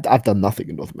 Like I've done nothing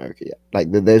in North America yet. Like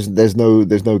there's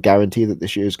no guarantee that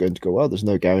this year is going to go well. There's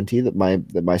no guarantee that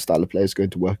my style of play is going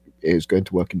to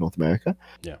work in North America.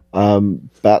 Yeah.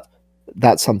 But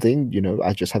that's something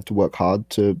I just have to work hard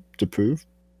to prove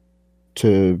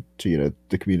to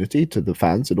the community, to the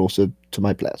fans, and also to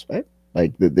my players, right?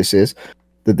 Like that this is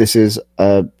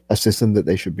a system that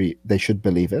they should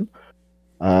believe in,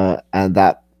 and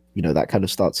that. That kind of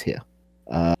starts here.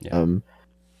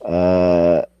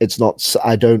 It's not.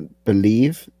 I don't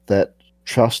believe that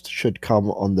trust should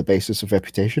come on the basis of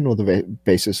reputation or the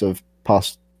basis of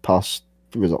past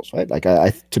results. Right? Like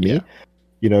to me,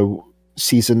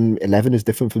 season 11 is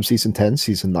different from season 10,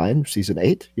 season 9, season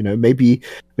 8. Maybe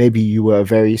you were a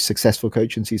very successful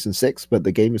coach in season 6, but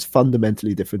the game is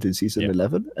fundamentally different in season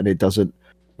 11, and it doesn't.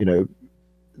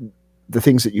 The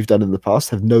things that you've done in the past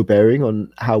have no bearing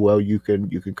on how well you can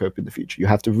cope in the future. You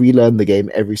have to relearn the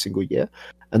game every single year,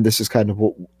 and this is kind of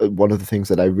one of the things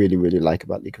that I really, really like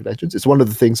about League of Legends. It's one of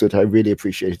the things that I really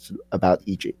appreciate about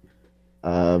EG.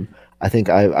 I think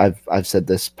I've said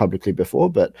this publicly before,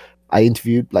 but I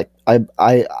interviewed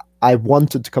I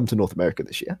wanted to come to North America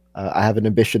this year. I have an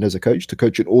ambition as a coach to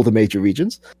coach in all the major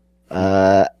regions,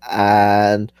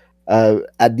 and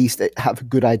at least have a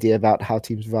good idea about how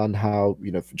teams run, how,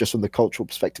 just from the cultural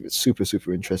perspective, it's super,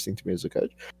 super interesting to me as a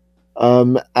coach.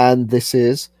 And this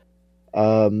is,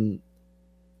 and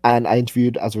I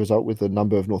interviewed as a result with a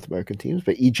number of North American teams,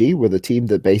 but EG were the team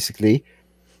that basically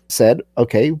said,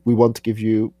 okay, we want to give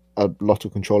you a lot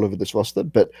of control over this roster,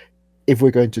 but if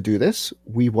we're going to do this,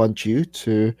 we want you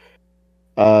to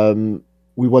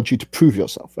prove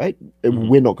yourself, right? Mm-hmm.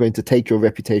 We're not going to take your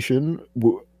reputation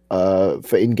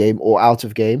for in-game or out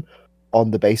of game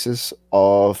on the basis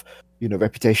of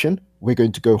reputation. We're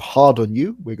going to go hard on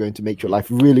you. We're going to make your life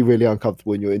really, really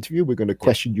uncomfortable in your interview. We're going to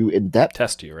question you in depth.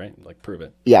 Test you, right? Like, prove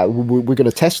it. Yeah, we're going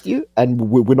to test you, and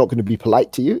we're not going to be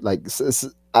polite to you. Like,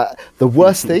 The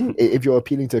worst thing, if you're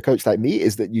appealing to a coach like me,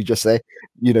 is that you just say,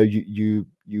 you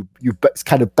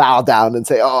kind of bow down and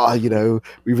say, oh,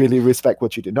 we really respect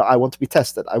what you do. No, I want to be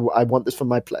tested. I want this from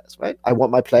my players, right? I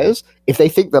want my players, if they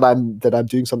think that I'm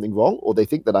doing something wrong, or they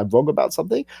think that I'm wrong about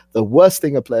something, the worst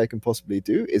thing a player can possibly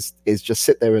do is just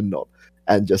sit there and nod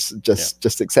and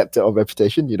just accept it on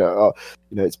reputation.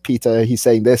 It's Peter, he's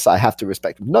saying this, I have to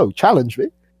respect him. No, challenge me.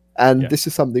 And this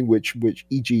is something which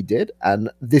EG did, and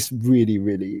this really,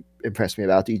 really impressed me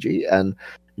about EG. And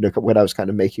when I was kind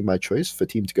of making my choice for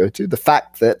team to go to, the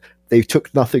fact that they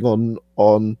took nothing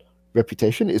on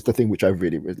reputation is the thing which I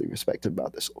really, really respected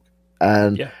about this org.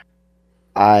 And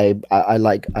I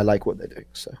like what they're doing.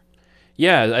 So.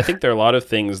 Yeah, I think there are a lot of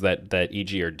things that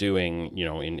EG are doing,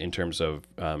 in terms of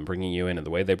bringing you in and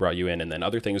the way they brought you in, and then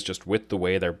other things just with the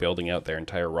way they're building out their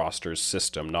entire roster's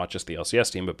system, not just the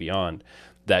LCS team, but beyond,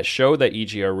 that show that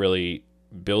EG are really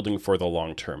building for the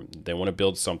long term. They want to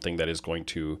build something that is going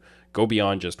to go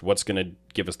beyond just what's going to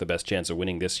give us the best chance of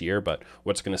winning this year, but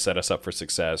what's going to set us up for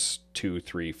success 2,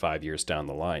 3, 5 years down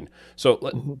the line.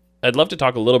 So I'd love to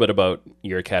talk a little bit about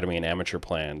your academy and amateur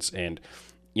plans, and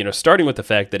starting with the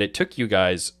fact that it took you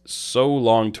guys so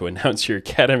long to announce your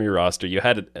academy roster. You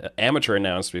had an amateur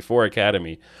announced before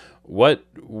academy. What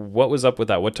was up with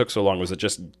that? What took so long? Was it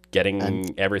just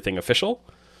getting everything official?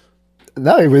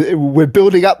 No, we're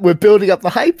building up. We're building up the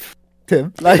hype,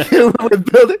 Tim. Like we're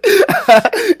building.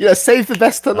 Save the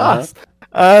best to last.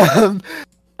 No.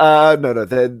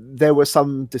 There were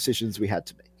some decisions we had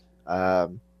to make.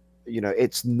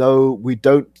 We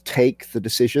don't take the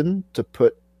decision to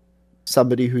put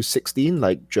somebody who's 16,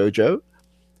 like Jojo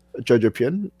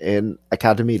Pyun, in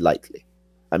academy lightly.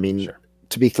 I mean,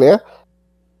 to be clear,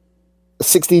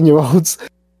 16-year-olds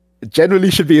generally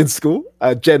should be in school,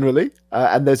 and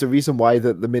there's a reason why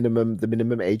the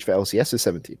minimum age for LCS is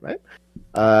 17, right?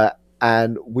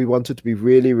 And we wanted to be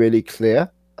really, really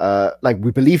clear.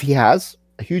 We believe he has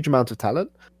a huge amount of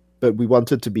talent, but we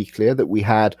wanted to be clear that we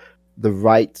had the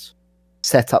right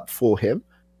setup for him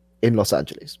in Los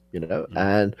Angeles,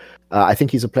 and I think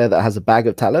he's a player that has a bag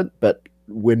of talent, but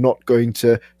we're not going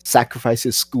to sacrifice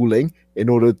his schooling in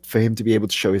order for him to be able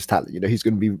to show his talent. He's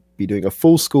going to be doing a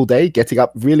full school day, getting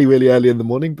up really, really early in the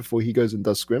morning before he goes and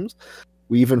does scrims.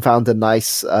 We even found a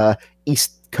nice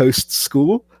East Coast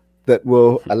school that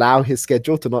will allow his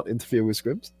schedule to not interfere with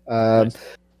scrims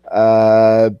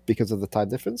because of the time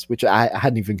difference, which I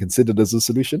hadn't even considered as a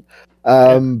solution.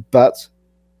 But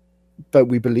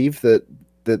we believe that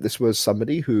this was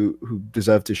somebody who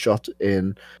deserved a shot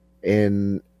in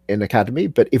academy.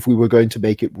 But if we were going to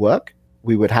make it work,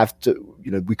 we would have to,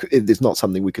 it's not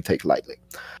something we could take lightly.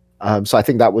 So I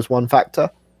think that was one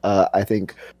factor. I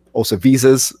think also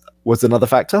visas was another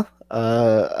factor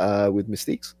with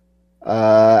Mystiques.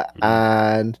 There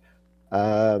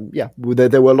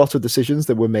were a lot of decisions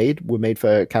that were made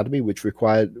for academy, which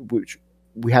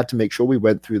we had to make sure we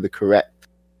went through the correct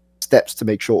steps to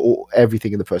make sure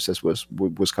everything in the process was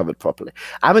covered properly.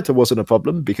 Amateur wasn't a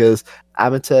problem because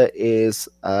amateur is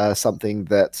something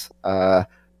that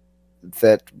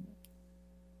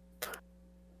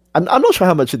I'm not sure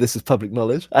how much of this is public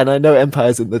knowledge, and I know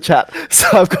Empire's in the chat, so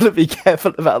I've got to be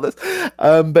careful about this.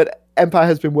 But Empire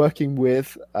has been working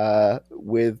with a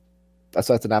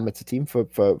certain amateur team for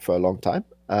a long time,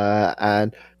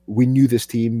 and we knew this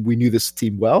team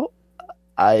well.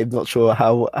 I'm not sure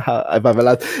how if I'm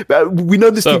allowed, but we know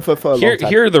this team for a long time.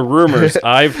 Here are the rumors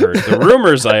I've heard. The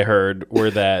rumors I heard were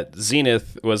that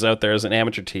Zenith was out there as an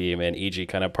amateur team, and EG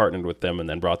kind of partnered with them and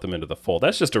then brought them into the fold.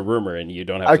 That's just a rumor, and you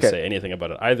don't have to say anything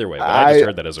about it either way. But I just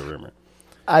heard that as a rumor.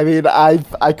 I mean, I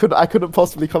couldn't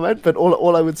possibly comment, but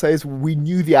all I would say is we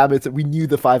knew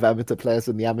the 5 amateur players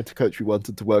and the amateur coach we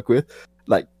wanted to work with,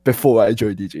 like before I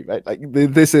joined EG, right? Like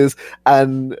this is,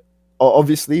 and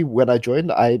obviously when I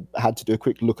joined, I had to do a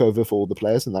quick look over for all the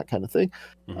players and that kind of thing.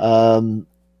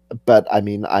 But I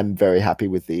mean, I'm very happy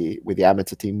with the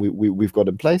amateur team we've got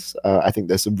in place. I think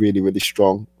there's some really, really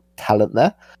strong talent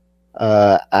there,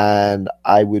 and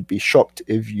I would be shocked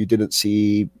if you didn't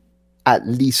see at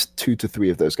least 2 to 3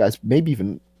 of those guys, maybe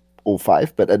even all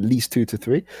 5, but at least 2 to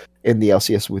 3 in the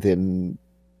LCS within,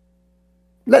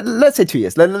 let's say 2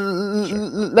 years.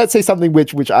 Let's say something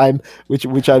which I'm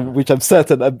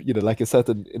certain, like a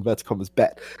certain inverted commas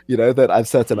bet, that I'm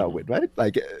certain I'll win, right?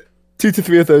 Like 2 to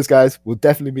 3 of those guys will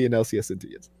definitely be in LCS in 2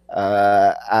 years,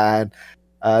 and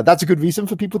that's a good reason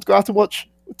for people to go out and watch.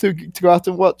 To go out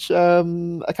and watch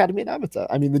Academy and Amateur.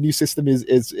 I mean, the new system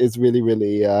is really,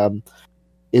 really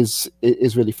is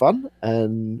really fun,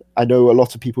 and I know a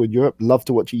lot of people in Europe love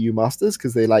to watch EU Masters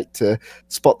because they like to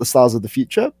spot the stars of the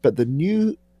future. But the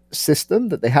new system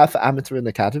that they have for amateur and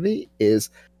academy is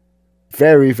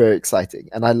very, very exciting,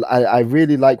 and I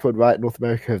really like what Riot North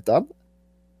America have done.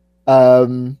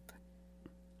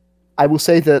 I will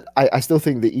say that I still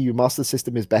think the EU Master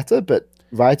system is better, but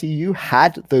Riot EU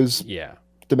had those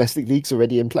domestic leagues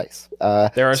already in place.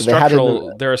 There are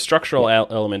structural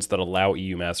elements that allow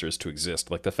EU Masters to exist,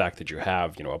 like the fact that you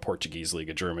have, a Portuguese league,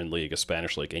 a German league, a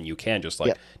Spanish league, and you can just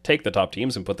take the top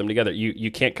teams and put them together. You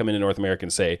can't come into North America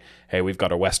and say, hey, we've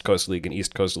got a West Coast league, an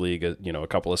East Coast league, a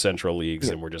couple of Central leagues,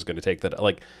 and we're just going to take that.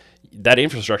 Like, that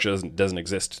infrastructure doesn't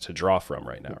exist to draw from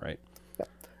right now, right?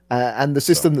 And the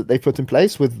system that they put in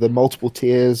place with the multiple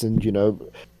tiers and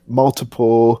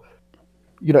multiple.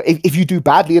 If you do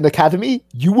badly in academy,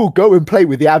 you will go and play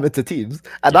with the amateur teams,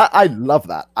 and I love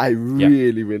that. I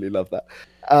really, really love that.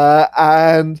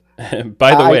 And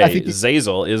by the way, I think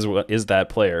Zeyzal is that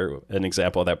player, an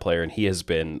example of that player, and he has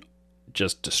been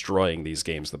just destroying these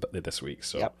games this week.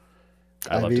 So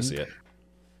I love to see it.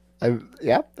 And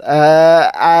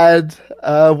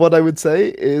what I would say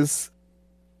is,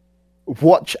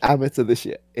 watch amateur this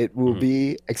year. It will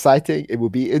be exciting. It will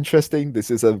be interesting. This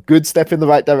is a good step in the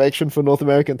right direction for North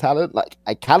American talent. Like,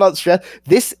 I cannot stress,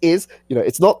 this is,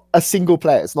 it's not a single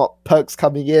player. It's not perks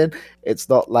coming in. It's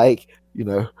not like,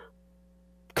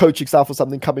 coaching staff or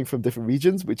something coming from different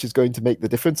regions, which is going to make the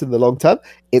difference in the long term.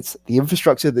 It's the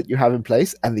infrastructure that you have in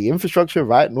place, and the infrastructure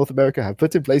North America have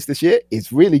put in place this year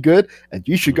is really good, and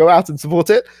you should go out and support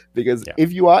it, because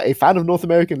if you are a fan of North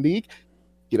American League,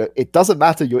 it doesn't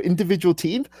matter. Your individual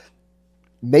team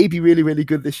may be really, really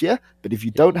good this year, but if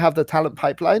you don't have the talent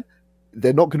pipeline,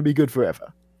 they're not going to be good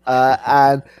forever.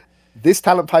 And this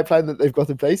talent pipeline that they've got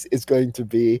in place is going to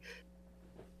be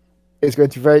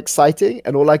very exciting.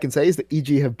 And all I can say is that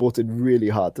EG have bought in really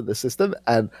hard to the system,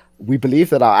 and we believe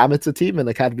that our amateur team and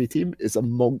academy team is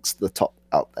amongst the top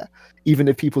out there. Even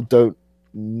if people don't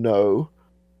know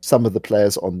some of the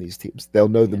players on these teams, they'll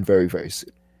know them very, very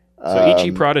soon. So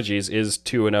EG Prodigies is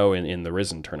 2-0 in the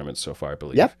Risen tournament so far, I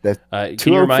believe. Yeah.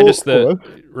 Can you remind us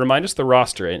the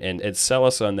roster and sell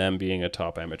us on them being a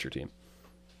top amateur team?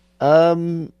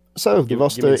 So the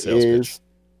roster is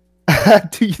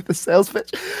do you the sales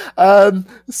pitch?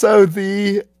 So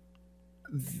the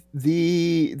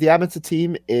amateur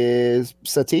team is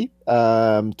Surti,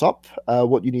 top.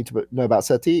 What you need to know about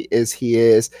Surti is he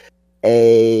is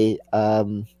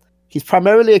he's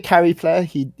primarily a carry player.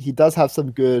 He does have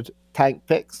some good tank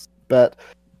picks, but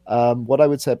what I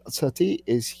would say about Surti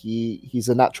is he's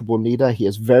a natural born leader. He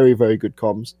has very, very good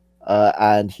comms,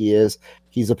 and he's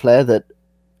a player that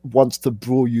wants to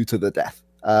brawl you to the death.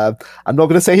 I'm not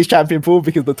going to say he's champion pool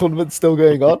because the tournament's still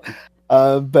going on,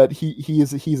 but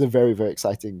he's a very, very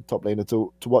exciting top laner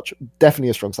to watch. Definitely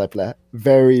a strong side player.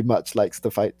 Very much likes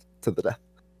to fight to the death.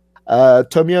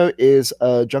 Tomio is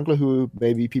a jungler who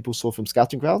maybe people saw from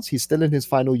Scouting Grounds. He's still in his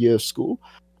final year of school.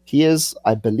 He is,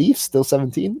 I believe, still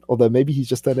 17, although maybe he's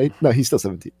just turned 8. No, he's still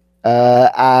 17.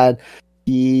 And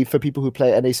for people who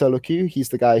play NA Solo Queue, he's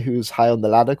the guy who's high on the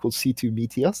ladder called C2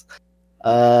 Meteos.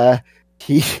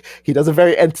 He does a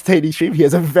very entertaining stream.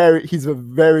 He's a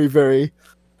very, very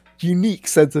unique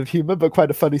sense of humor, but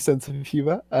quite a funny sense of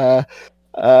humor.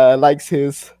 Likes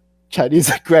his Chinese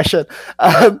aggression,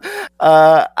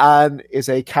 and is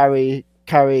a carry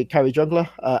jungler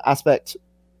aspect.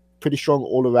 Pretty strong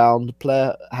all around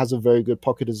player. Has a very good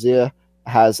Pocket Azir.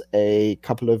 Has a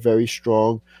couple of very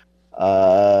strong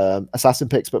assassin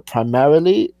picks, but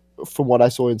primarily, from what I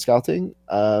saw in scouting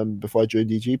before I joined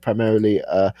DG, primarily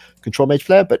a control mage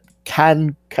player, but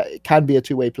can be a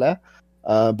two-way player,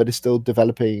 but is still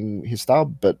developing his style.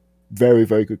 But very,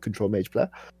 very good control mage player.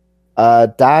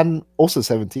 Dan, also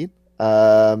 17.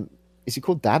 Is he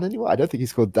called Dan anymore? I don't think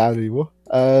he's called Dan anymore.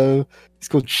 He's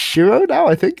called Shiro now,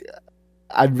 I think.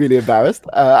 I'm really embarrassed.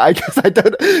 I guess I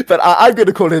don't, but I'm going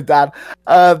to call him Dan.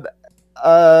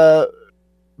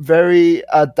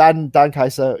 Dan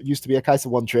Kaiser used to be a Kaiser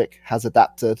one trick, has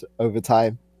adapted over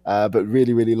time, but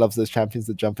really, really loves those champions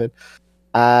that jump in.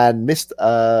 And missed,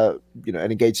 an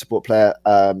engaged support player,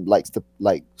 likes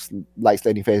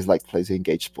laning phase, likes to play the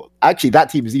engaged support. Actually, that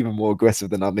team is even more aggressive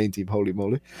than our main team. Holy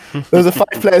moly! Those are 5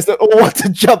 players that all want to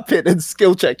jump in and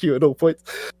skill check you at all points.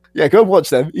 Yeah, go and watch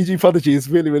them. EG Prodigy is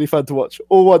really, really fun to watch.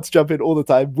 All want to jump in all the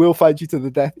time. Will fight you to the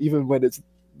death, even when it's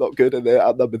not good and they're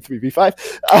outnumbered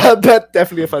 3v5. But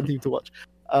definitely a fun team to watch.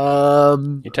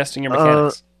 You're testing your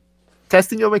mechanics.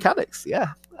 Testing your mechanics,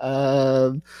 yeah.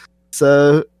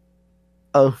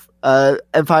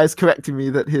 Empire's correcting me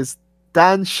that his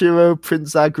Dan Shiro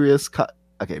Prince Zagreus cut.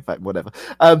 Okay, fine, whatever.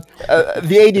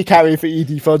 The AD carry for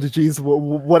ED Prodigies,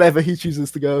 whatever he chooses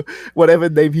to go, whatever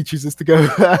name he chooses to go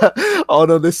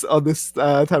on this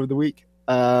time of the week.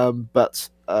 But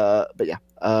yeah,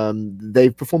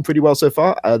 they've performed pretty well so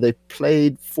far. They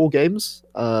played 4 games.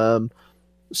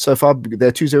 So far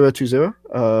they're 2-0,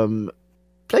 2-0.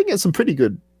 Playing against some pretty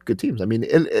good teams. I mean,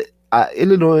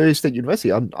 Illinois State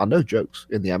University are no jokes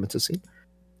in the amateur scene.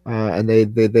 And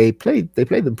they played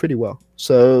them pretty well.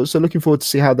 So looking forward to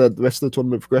see how the rest of the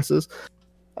tournament progresses.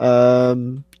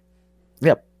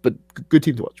 Yeah, but good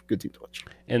team to watch. Good team to watch.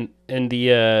 And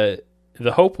the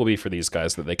hope will be for these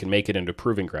guys that they can make it into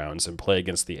proving grounds and play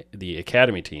against the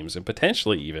academy teams and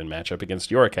potentially even match up against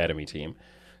your academy team.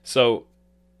 So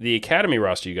the academy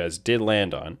roster you guys did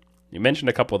land on. You mentioned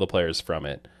a couple of the players from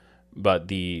it, but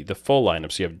the full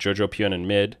lineup. So you have Jojo Pyun in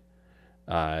mid,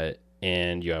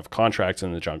 and you have Contracts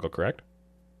in the jungle, correct?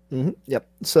 Mm-hmm. Yep.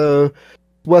 So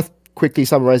worth quickly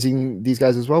summarizing these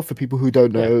guys as well for people who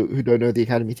don't know the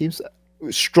academy teams.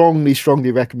 Strongly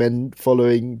recommend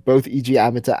following both EG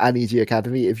Amateur and EG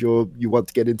Academy if you want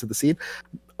to get into the scene.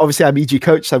 Obviously, I'm EG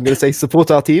coach, so I'm going to say support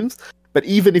our teams. But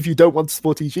even if you don't want to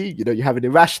support EG, you have an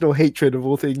irrational hatred of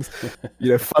all things,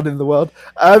 fun in the world.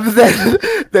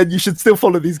 Then you should still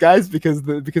follow these guys because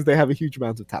they have a huge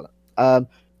amount of talent.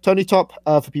 Tony Top,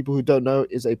 for people who don't know,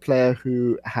 is a player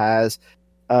who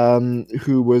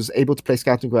was able to play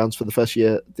Scouting Grounds for the first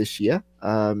year this year.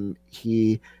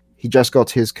 He just got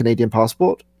his Canadian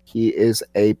passport. He is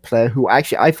a player who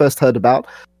actually I first heard about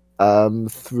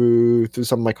through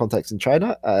some of my contacts in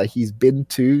China. He's been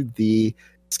to the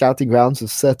Scouting Grounds of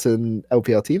certain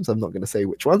LPL teams. I'm not going to say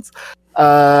which ones,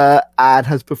 and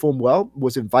has performed well.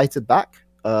 Was invited back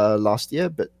last year,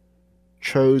 but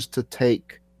chose to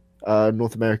take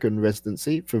North American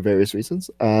residency for various reasons.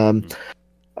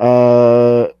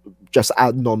 Just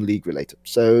non-league related.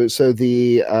 So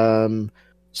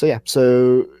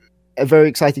a very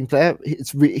exciting player.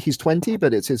 He's 20,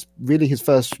 but it's his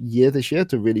first year this year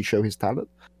to really show his talent.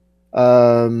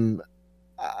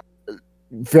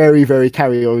 Very, very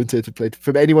carry oriented to play.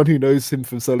 From anyone who knows him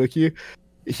from solo queue,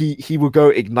 he will go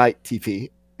ignite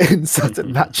TP in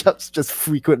certain matchups just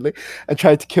frequently and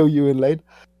try to kill you in lane.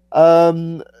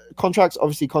 Contracts.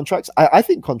 I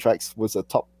think Contracts was a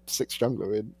top 6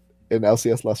 jungler in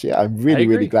LCS last year. I'm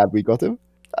really glad we got him.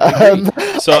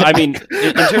 So I mean,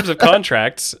 in terms of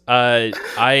Contracts, I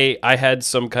had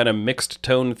some kind of mixed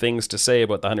tone things to say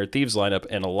about the 100 Thieves lineup,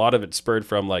 and a lot of it spurred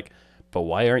from like, but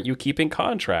why aren't you keeping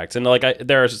Contracts? And like,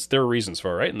 there are reasons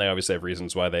for it, right? And they obviously have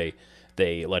reasons why they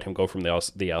let him go from the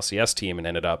LCS team and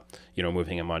ended up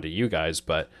moving him onto you guys.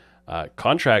 But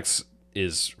Contracts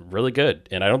is really good,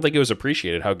 and I don't think it was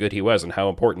appreciated how good he was and how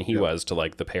important he was to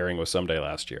like the pairing with Someday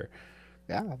last year.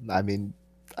 Yeah, I mean,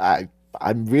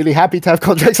 I'm really happy to have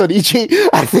Contracts on EG.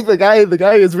 I think the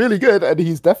guy is really good, and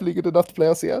he's definitely good enough to play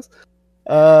LCS.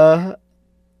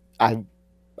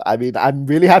 I'm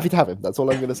really happy to have him. That's all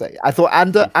I'm going to say. I thought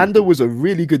Ander was a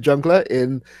really good jungler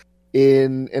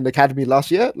in Academy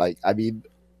last year. Like, I mean,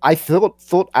 I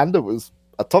thought Ander was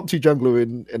a top 2 jungler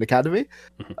in Academy.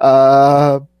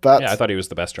 But yeah, I thought he was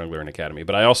the best jungler in Academy.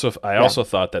 But I also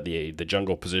thought that the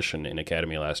jungle position in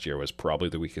Academy last year was probably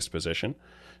the weakest position.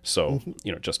 So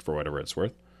just for whatever it's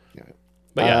worth. Yeah.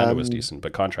 But yeah, Ander was decent.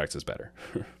 But Contracts is better.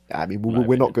 I mean,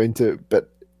 we're not going to. But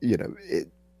yeah.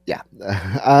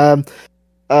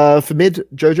 For mid,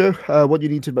 Jojo, what you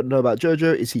need to know about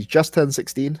Jojo is he's just turned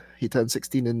 16. He turned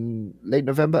 16 in late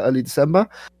November, early December.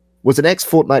 Was an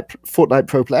ex-Fortnite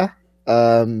pro player.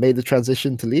 Made the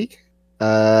transition to League.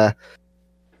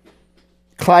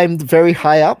 Climbed very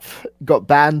high up, got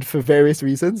banned for various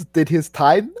reasons, did his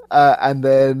time, and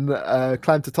then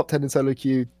climbed to top 10 in solo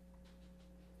queue,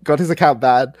 got his account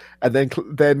banned, and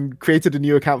then created a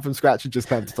new account from scratch and just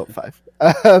climbed to top 5.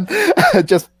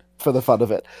 Just for the fun of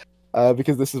it.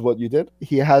 Because this is what you did.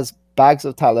 He has bags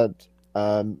of talent.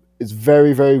 Is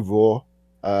very, very raw.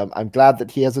 I'm glad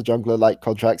that he has a jungler like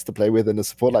Contracts to play with and a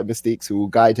support like Mystiques who will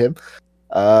guide him.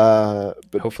 But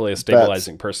hopefully a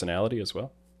stabilizing personality as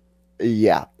well.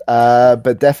 Yeah,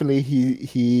 but definitely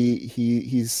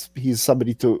he's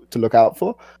somebody to look out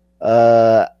for.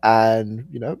 And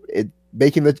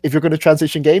if you're going to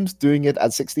transition games, doing it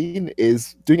at 16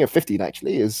 is doing it at 15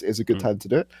 actually is a good time to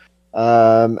do it.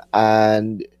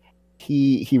 And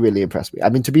he really impressed me. I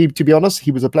mean, to be honest,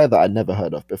 he was a player that I'd never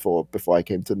heard of before I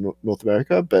came to North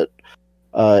America. But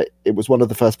it was one of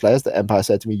the first players that Empire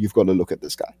said to me, "You've got to look at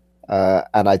this guy,"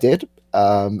 and I did.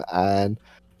 And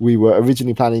we were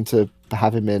originally planning to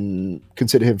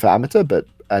consider him for amateur, but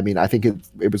I mean, I think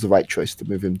it was the right choice to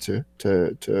move him to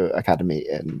Academy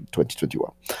in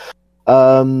 2021.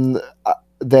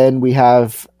 Then we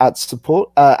have at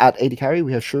support at AD carry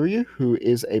we have Shuryu, who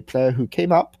is a player who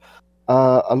came up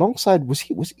alongside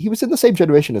he was in the same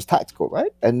generation as Tactical,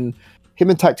 right? And him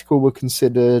and Tactical were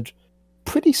considered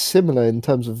pretty similar in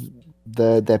terms of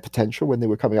their potential when they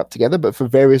were coming up together, but for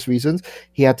various reasons,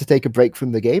 he had to take a break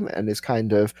from the game and is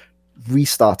kind of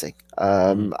restarting.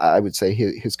 I would say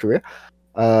his career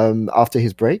after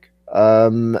his break.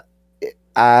 And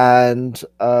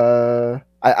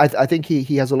I think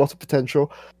he has a lot of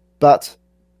potential, but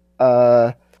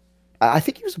I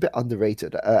think he was a bit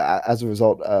underrated as a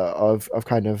result of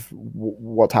kind of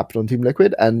what happened on Team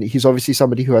Liquid. And he's obviously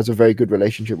somebody who has a very good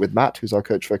relationship with Matt, who's our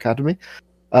coach for Academy,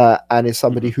 and is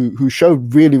somebody who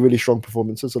showed really, really strong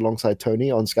performances alongside Tony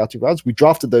on Scouting Grounds. We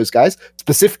drafted those guys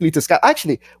specifically to scout.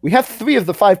 Actually, we have 3 of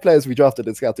the 5 players we drafted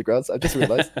in Scouting Grounds. I just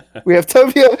realized we have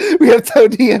Tony,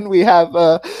 and we have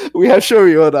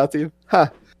Shoryu on our team. Huh.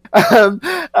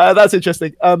 That's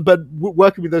interesting. But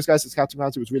working with those guys at Scouting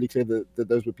Grounds, it was really clear that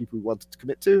those were people we wanted to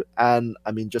commit to. And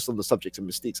I mean, just on the subject of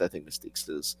Mystiques, I think Mystiques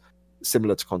is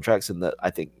similar to Contracts in that I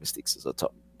think Mystiques is a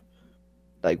top.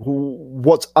 Like,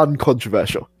 what's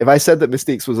uncontroversial? If I said that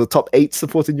Mystiques was a top 8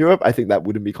 support in Europe, I think that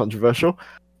wouldn't be controversial.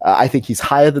 I think he's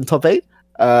higher than top 8,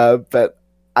 but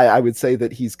I would say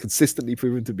that he's consistently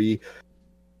proven to be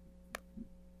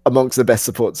amongst the best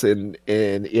supports in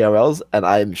ERLs, and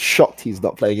I'm shocked he's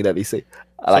not playing in LEC.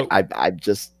 I'm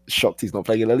just shocked he's not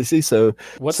playing in LEC. So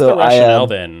what's the rationale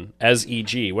then, as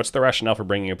EG? What's the rationale for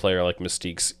bringing a player like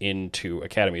Mystiques into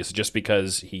Academy? Is it just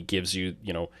because he gives you,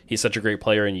 he's such a great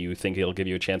player and you think he'll give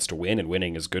you a chance to win, and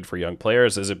winning is good for young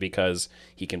players? Is it because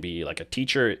he can be like a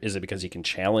teacher? Is it because he can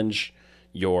challenge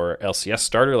your LCS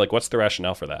starter? Like, what's the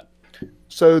rationale for that?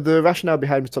 So the rationale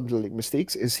behind something like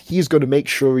Mystiques is he's going to make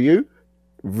Shoryu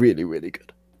really, really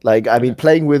good. Like, I mean,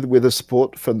 playing with a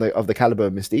support of the caliber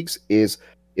of Mystiques is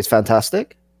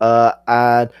fantastic.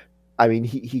 And I mean,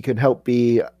 he can help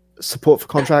be support for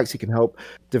Contracts. He can help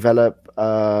develop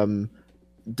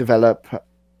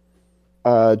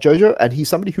Jojo, and he's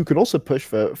somebody who can also push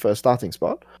for a starting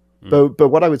spot. But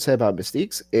what I would say about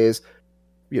Mystiques is,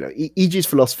 EG's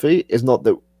philosophy is not.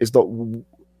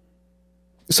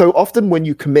 So often when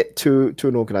you commit to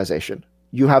an organization,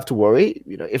 you have to worry,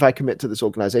 if I commit to this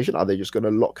organization, are they just going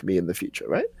to lock me in the future,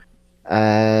 right?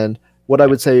 And what I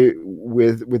would say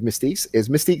with Mystiques is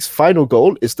Mystiques' final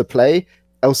goal is to play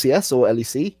LCS or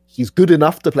LEC. He's good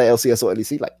enough to play LCS or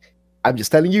LEC. Like, I'm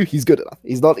just telling you, he's good enough.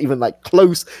 He's not even like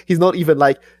close. He's not even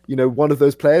like, one of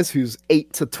those players who's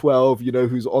 8 to 12,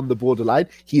 who's on the borderline.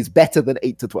 He's better than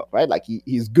 8 to 12, right? Like,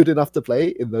 he's good enough to play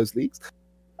in those leagues.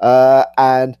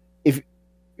 And if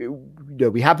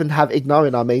we happen to have Ignar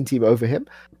in our main team over him,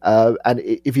 and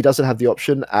if he doesn't have the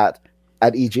option at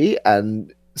EG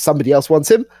and somebody else wants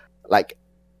him, like,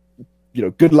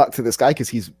 good luck to this guy, because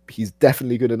he's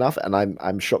definitely good enough, and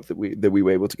I'm shocked that we were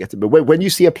able to get him. But when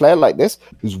you see a player like this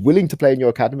who's willing to play in your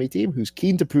academy team, who's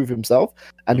keen to prove himself,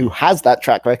 and who has that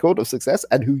track record of success,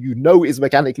 and who is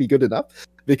mechanically good enough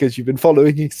because you've been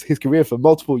following his career for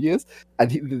multiple years,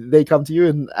 and they come to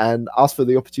you and ask for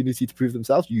the opportunity to prove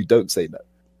themselves, you don't say no.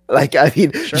 Like, I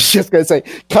mean, sure. You're just going to say,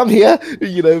 come here,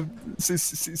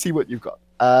 see what you've got.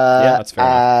 Yeah, that's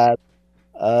fair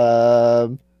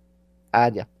enough.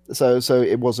 And yeah, so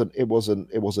it wasn't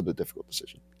a difficult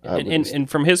decision. And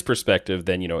from his perspective,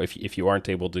 then, if you aren't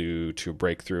able to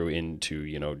break through into,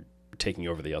 taking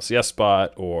over the LCS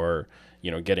spot, or,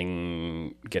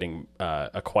 getting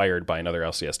acquired by another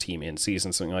LCS team in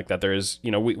season, something like that, there is,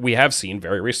 we have seen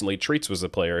very recently, Treats was a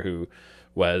player who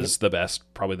was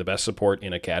probably the best support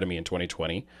in Academy in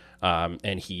 2020.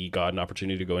 And he got an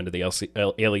opportunity to go into the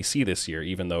LEC this year,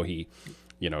 even though he,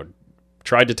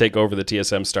 tried to take over the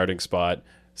TSM starting spot.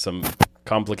 Some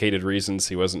complicated reasons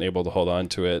he wasn't able to hold on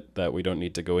to it that we don't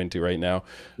need to go into right now.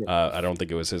 I don't think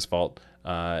it was his fault.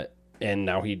 And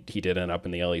now he did end up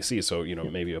in the LEC. So,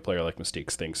 maybe a player like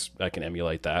Mystiques thinks, I can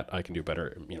emulate that. I can do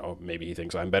better. Maybe he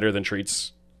thinks I'm better than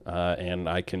Treats, and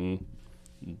I can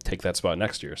take that spot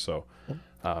next year. So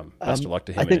best of luck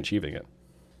to him in achieving it.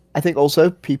 I think also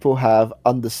people have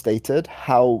understated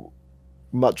how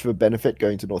much of a benefit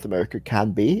going to North America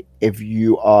can be if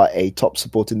you are a top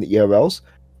support in the ERLs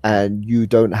and you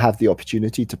don't have the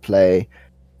opportunity to play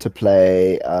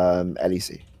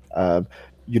LEC.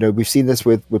 We've seen this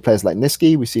with players like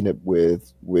Niski. We've seen it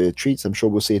with Treats. I'm sure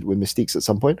we'll see it with Mystiques at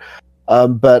some point.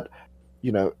 But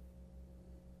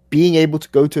being able to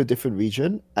go to a different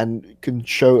region and can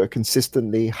show a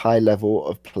consistently high level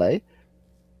of play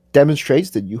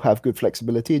demonstrates that you have good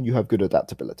flexibility and you have good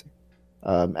adaptability.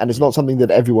 And it's not something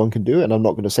that everyone can do. And I'm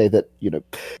not going to say that,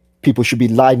 people should be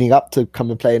lining up to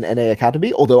come and play in NA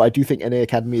Academy, although I do think NA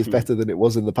Academy is better than it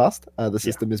was in the past. The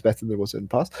system is better than it was in the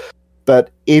past.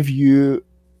 But if you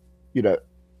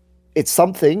it's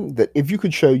something that if you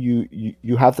could show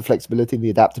you have the flexibility and the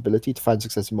adaptability to find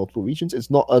success in multiple regions, it's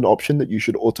not an option that you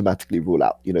should automatically rule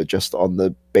out, just on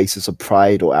the basis of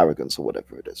pride or arrogance or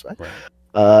whatever it is, right?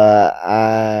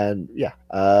 And yeah,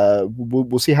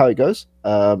 we'll see how it goes.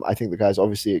 I think the guy's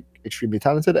obviously extremely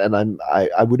talented, and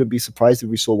I wouldn't be surprised if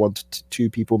we saw 1 to 2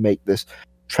 people make this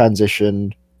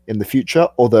transition in the future,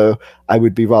 although I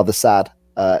would be rather sad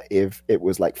if it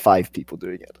was like 5 people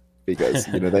doing it, because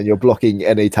then you're blocking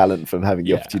NA talent from having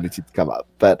the opportunity to come up.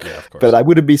 But I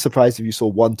wouldn't be surprised if you saw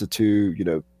 1 to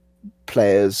 2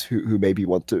 players who maybe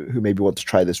want to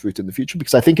try this route in the future,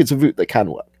 because I think it's a route that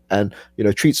can work. And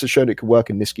Treats has shown it can work,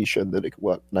 and Nisqi's shown that it can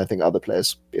work, and I think other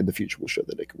players in the future will show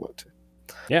that it can work too.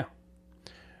 Yeah.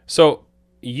 So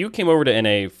you came over to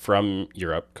NA from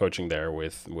Europe, coaching there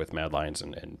with Mad Lions,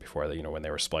 and before that, when they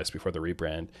were spliced before the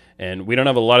rebrand. And we don't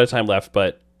have a lot of time left,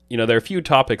 but there are a few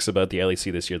topics about the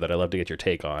LEC this year that I'd love to get your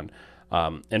take on.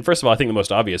 And first of all, I think the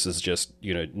most obvious is just,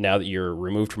 now that you're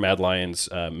removed from Mad Lions,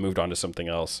 moved on to something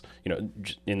else,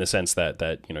 in the sense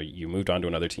that you moved on to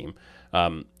another team,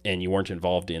 and you weren't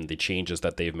involved in the changes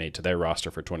that they've made to their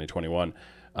roster for 2021.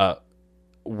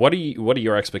 What are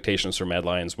your expectations for Mad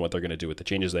Lions and what they're going to do with the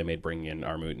changes they made, bringing in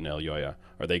Armut and Elyoya?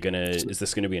 Is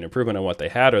this going to be an improvement on what they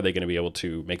had? Or are they going to be able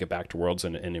to make it back to Worlds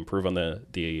and improve on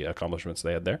the accomplishments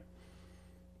they had there?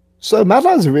 So Mad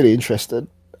Lions are really interested.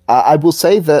 I will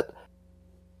say that,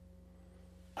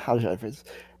 how should I phrase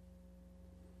this?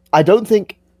 I don't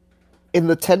think in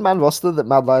the 10-man roster that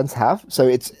Mad Lions have, so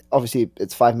it's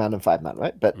 5-man and 5-man,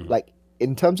 right? But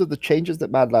in terms of the changes that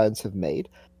Mad Lions have made,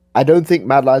 I don't think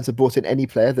Mad Lions have brought in any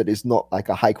player that is not like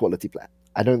a high quality player.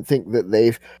 I don't think that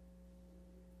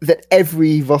that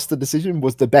every roster decision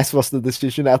was the best roster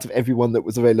decision out of everyone that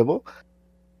was available.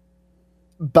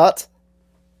 But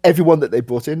everyone that they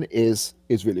brought in is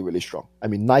really, really strong. I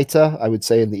mean, Naita, I would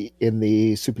say in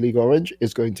the Super League Orange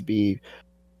is going to be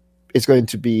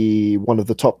one of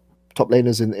the top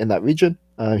laners in that region.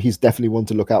 He's definitely one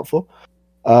to look out for.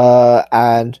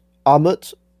 And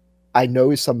Armut, I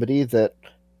know, is somebody that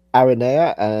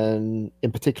Aranea, and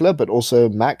in particular, but also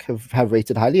Mac have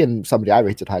rated highly, and somebody I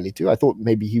rated highly too. I thought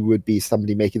maybe he would be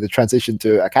somebody making the transition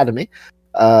to Academy,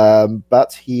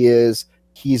 but he's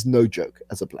no joke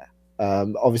as a player.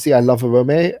 Obviously, I love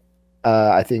Arome,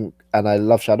 I think, and I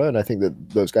love Shadow, and I think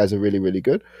that those guys are really, really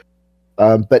good.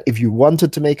 But if you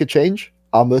wanted to make a change,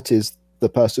 Armut is the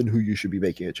person who you should be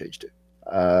making a change to,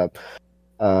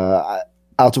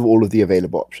 out of all of the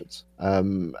available options.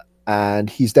 And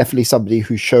he's definitely somebody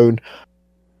who's shown,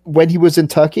 when he was in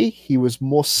Turkey, he was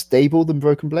more stable than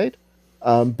Broken Blade.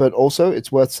 But also,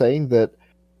 it's worth saying that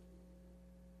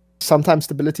sometimes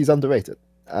stability is underrated.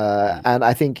 And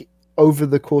I think over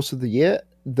the course of the year,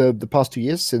 the past 2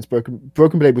 years, since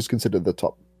Broken Blade was considered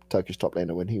the Turkish top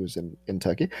laner when he was in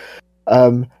Turkey,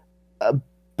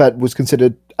 but was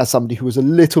considered as somebody who was a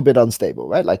little bit unstable,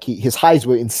 right? Like his highs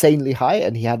were insanely high,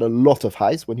 and he had a lot of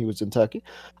highs when he was in Turkey,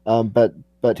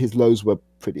 but his lows were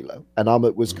pretty low. And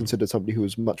Armut was considered somebody who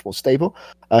was much more stable.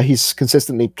 He's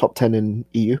consistently top 10 in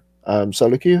EU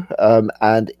solo queue,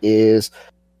 and is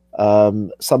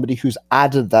somebody who's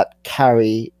added that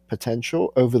carry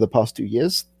potential over the past 2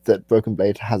 years that Broken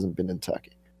Blade hasn't been in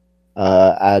Turkey.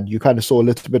 And you kind of saw a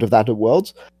little bit of that at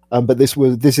Worlds. But this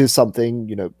is something,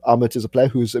 Armut is a player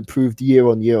who's improved year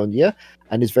on year on year,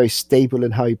 and is very stable in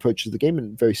how he approaches the game,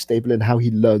 and very stable in how he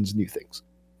learns new things.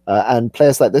 And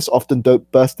players like this often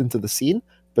don't burst into the scene,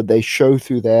 but they show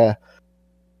through their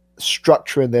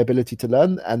structure and their ability to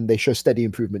learn, and they show steady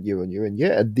improvement year on year and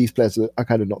year. And these players are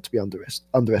kind of not to be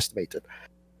underestimated.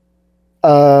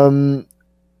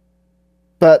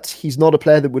 But he's not a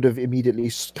player that would have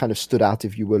immediately kind of stood out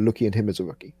if you were looking at him as a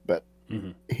rookie. But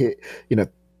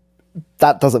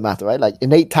that doesn't matter, right? Like,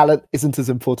 innate talent isn't as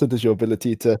important as your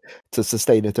ability to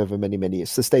sustain it over many, many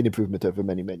years, sustain improvement over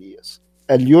many, many years.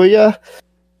 Elyoya,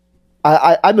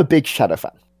 I'm a big Shadow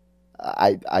fan.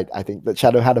 I think that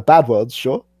Shadow had a bad World,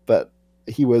 sure, but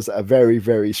he was a very,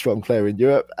 very strong player in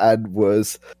Europe and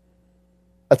was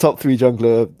a top 3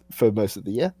 jungler for most of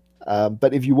the year.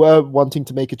 But if you were wanting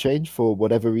to make a change for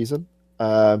whatever reason,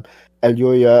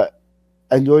 Elyoya,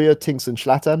 Tinks, and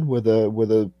Zlatan were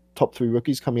the top 3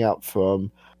 rookies coming out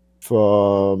from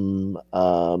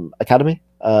Academy.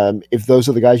 If those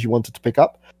are the guys you wanted to pick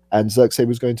up, and Xerxes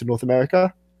was going to North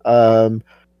America,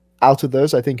 out of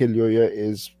those, I think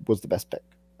Elyoya was the best pick.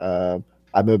 I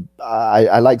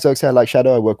like Xerxes, I like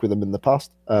Shadow, I worked with them in the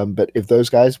past. But if those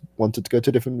guys wanted to go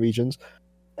to different regions,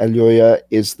 Elyoya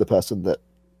is the person that,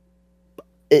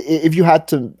 if you had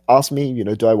to ask me,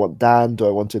 do I want Dan, do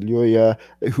I want Elyoya,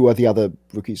 who are the other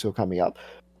rookies who are coming up?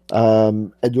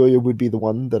 Elyoya would be the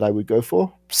one that I would go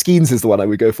for. Skeens is the one I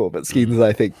would go for, but Skeens,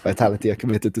 I think Vitality are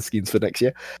committed to Skeens for next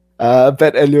year.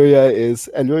 But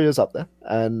Elyoya's up there,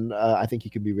 and I think he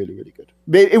can be really, really good.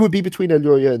 It would be between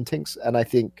Elyoya and Tinks, and I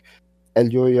think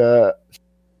Elyoya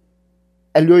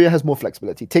has more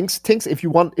flexibility. Tinks, if you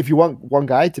want one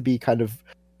guy to be kind of,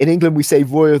 in England we say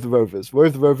Roy of the Rovers. Roy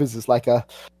of the Rovers is like a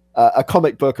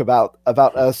comic book about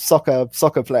a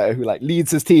soccer player who like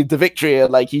leads his team to victory,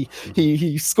 and like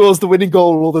he scores the winning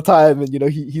goal all the time,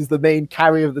 and he's the main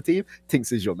carry of the team.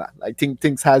 Tinks is your man. Like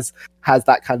Tinks has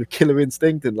that kind of killer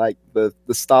instinct and like the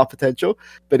star potential.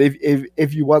 But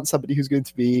if you want somebody who's going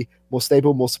to be more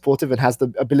stable, more supportive, and has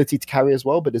the ability to carry as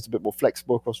well, but is a bit more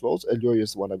flexible across roles, Elyoya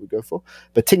is the one I would go for.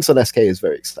 But Tinks on SK is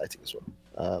very exciting as well.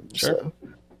 Sure.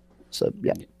 So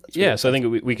yeah. Yeah, so I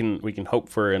think we can hope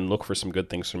for and look for some good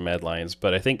things from Mad Lions,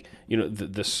 but I think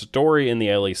the story in the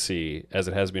LEC, as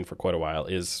it has been for quite a while,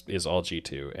 is all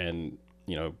G2, and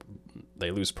they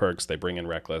lose Perkz, they bring in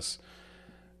Rekkles.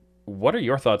 What are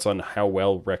your thoughts on how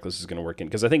well Rekkles is going to work in?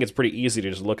 Because I think it's pretty easy to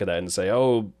just look at that and say,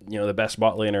 oh, the best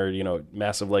bot laner,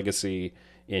 massive legacy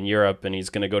in Europe, and he's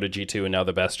going to go to G2, and now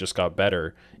the best just got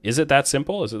better. Is it that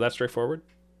simple? Is it that straightforward?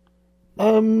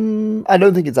 I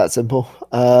don't think it's that simple.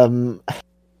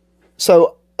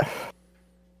 So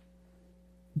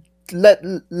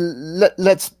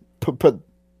let's put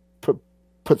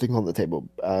things on the table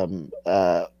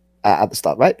at the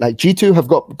start, right? Like G2 have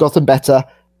gotten better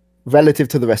relative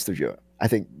to the rest of Europe. I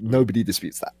think nobody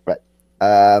disputes that, right?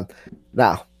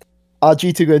 Now, are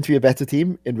G2 going to be a better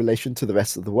team in relation to the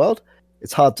rest of the world?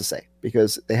 It's hard to say,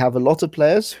 because they have a lot of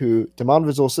players who demand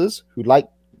resources, who like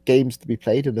games to be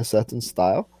played in a certain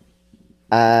style.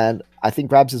 And I think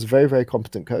Grabs is a very, very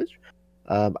competent coach.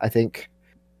 I think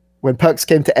when Perkz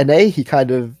came to NA, he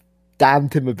kind of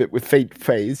damned him a bit with faint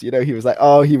praise. He was like,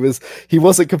 "Oh, he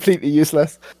wasn't completely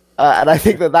useless," and I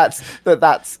think that's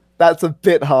a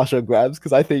bit harsh on Grabs,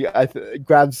 because I think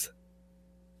Grabs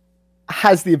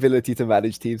has the ability to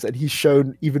manage teams, and he's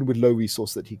shown even with low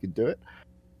resource that he can do it.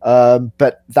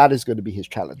 But that is going to be his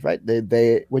challenge, right?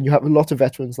 They when you have a lot of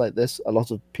veterans like this, a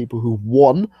lot of people who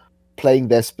won playing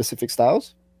their specific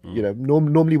styles.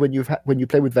 Normally when you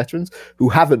play with veterans who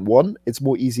haven't won, it's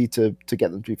more easy to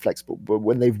get them to be flexible. But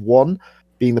when they've won,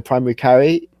 being the primary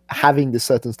carry, having this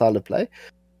certain style of play,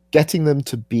 getting them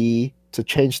to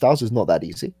change styles is not that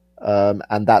easy,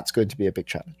 and that's going to be a big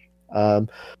challenge.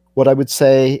 What I would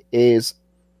say is,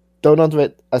 don't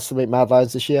underestimate Mad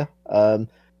Lions this year.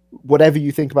 Whatever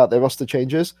you think about their roster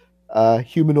changes,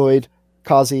 Humanoid,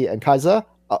 Kazi, and Kaiser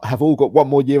have all got one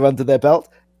more year under their belt.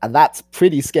 And that's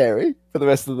pretty scary for the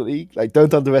rest of the league. Like,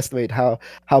 don't underestimate how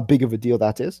big of a deal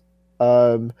that is.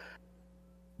 Rogue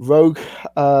will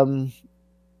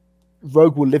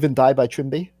live and die by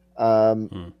Trimby. Yeah,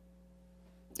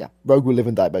 Rogue will live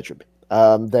and die by Trimby.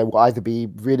 They will either be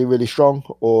really, really strong,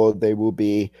 or they will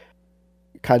be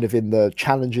kind of in the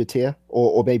challenger tier,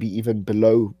 or maybe even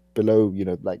below,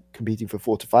 like competing for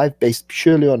 4 to 5, based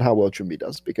purely on how well Trimby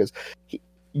does. Because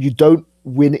you don't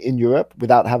win in Europe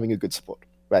without having a good support.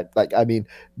 Right, like I mean,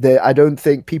 I don't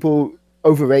think people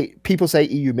overrate. People say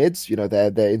EU mids,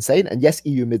 they're insane, and yes,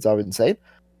 EU mids are insane,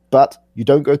 but you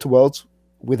don't go to Worlds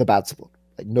with a bad support.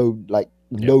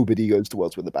 Nobody goes to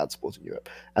Worlds with a bad support in Europe.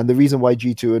 And the reason why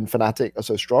G2 and Fnatic are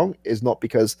so strong is not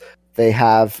because they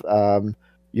have,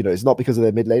 it's not because of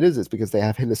their mid laners. It's because they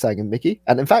have Hylissang and Mickey.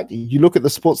 And in fact, you look at the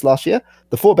supports last year,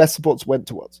 the 4 best supports went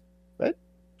to Worlds, right?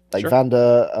 Like sure.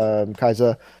 Vander,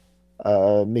 Kaiser,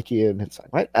 Mickey, and Hylissang,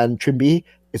 right? And Trimby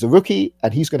is a rookie,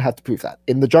 and he's going to have to prove that.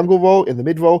 In the jungle role, in the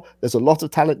mid role, there's a lot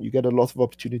of talent. You get a lot of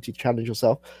opportunity to challenge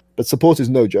yourself. But support is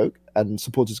no joke, and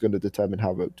support is going to determine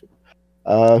how Rogue do.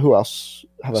 Who else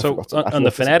have I forgotten? On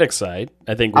the Fnatic side,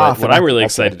 I think what I'm really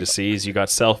excited to see is you got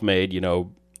Selfmade,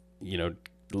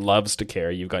 loves to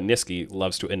carry. You've got Nisqy,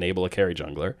 loves to enable a carry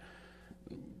jungler.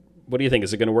 What do you think?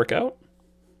 Is it going to work out?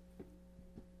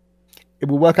 It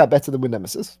will work out better than with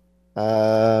Nemesis.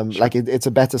 Sure. Like it's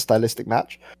a better stylistic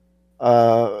match.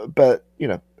 But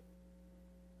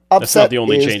that's not the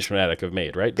only change Fnatic have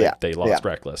made, right? They lost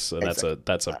Rekkles, and exactly.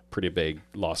 that's a pretty big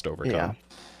loss to overcome. Yeah.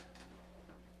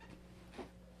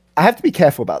 I have to be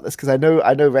careful about this, because I know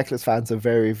Rekkles fans are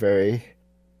very, very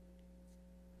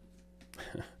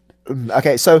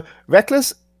okay. So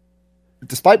Rekkles,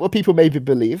 despite what people maybe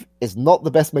believe, is not the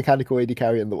best mechanical AD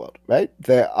carry in the world, right?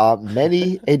 There are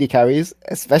many AD carries,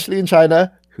 especially in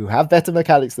China, who have better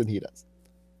mechanics than he does.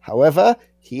 However,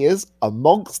 he is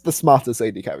amongst the smartest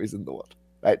AD carries in the world,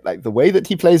 right? Like the way that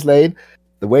he plays lane,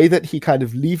 the way that he kind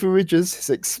of leverages his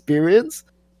experience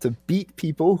to beat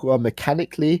people who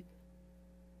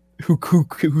who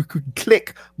could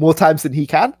click more times than he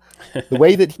can. The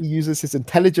way that he uses his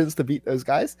intelligence to beat those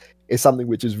guys is something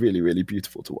which is really, really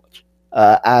beautiful to watch.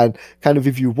 And kind of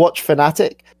if you watch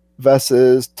Fnatic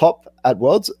versus Top at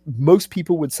Worlds, most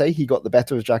people would say he got the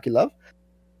better of JackeyLove.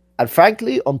 And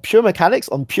frankly, on pure mechanics,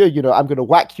 on pure, I'm going to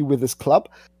whack you with this club,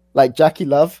 like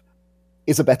JackeyLove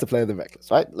is a better player than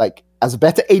Rekkles, right? Like as a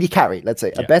better AD carry, let's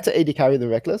say, a better AD carry than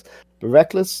Rekkles. But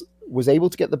Rekkles was able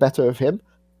to get the better of him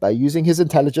by using his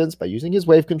intelligence, by using his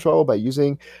wave control, by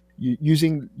using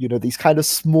these kind of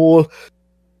small,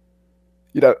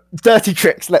 dirty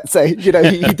tricks. Let's say, he's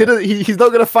not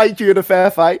going to fight you in a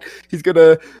fair fight. He's going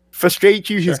to frustrate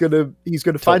you. Sure. He's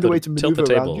going to find a way to maneuver tilt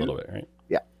the table around you a little bit, right?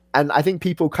 Yeah, and I think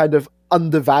people kind of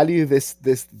undervalue this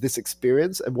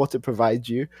experience and what it provides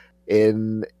you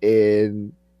in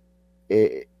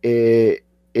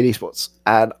esports.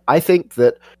 And I think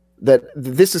that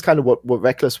this is kind of what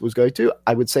Rekkles was going to.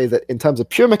 I would say that in terms of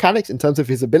pure mechanics, in terms of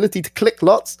his ability to click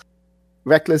lots,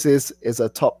 Rekkles is a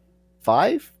top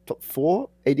 5, top 4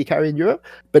 AD carry in Europe.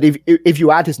 But if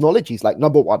you add his knowledge, he's like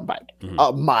number 1 by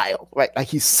a mile, right? Like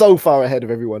he's so far ahead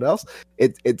of everyone else.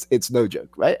 It's no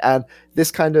joke, right? And this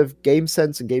kind of game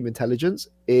sense and game intelligence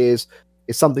is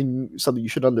something you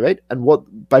should underrate. And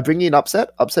by bringing in Upset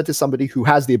is somebody who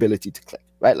has the ability to click,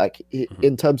 right? Like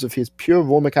in terms of his pure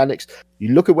raw mechanics, you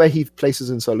look at where he places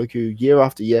in solo queue year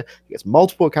after year. He gets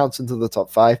multiple accounts into the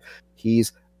top 5.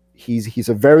 He's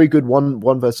a very good one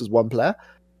versus one player,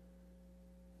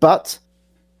 but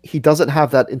he doesn't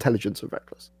have that intelligence of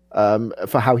Rekkles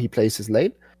for how he plays his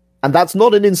lane. And that's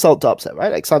not an insult to Upset,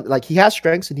 right? Like he has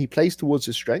strengths and he plays towards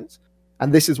his strengths.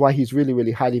 And this is why he's really,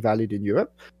 really highly valued in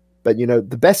Europe. But,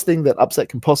 the best thing that Upset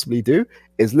can possibly do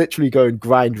is literally go and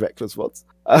grind Rekkles once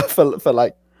for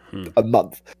like a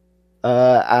month.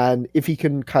 And if he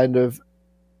can kind of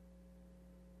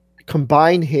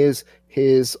combine his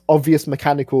obvious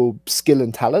mechanical skill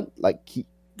and talent,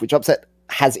 which Upset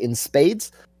has in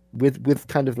spades, with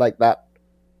kind of like that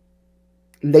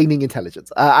laning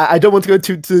intelligence. I don't want to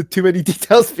go into too many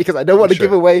details because I don't want to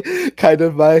give away kind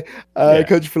of my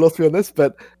coach philosophy on this,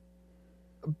 but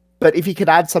if he could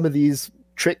add some of these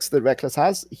tricks that Rekkles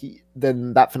has,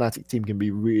 then that Fnatic team can be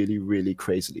really, really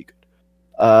crazily good.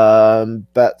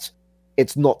 But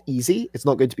it's not easy. It's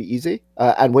not going to be easy.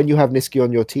 And when you have Nisqy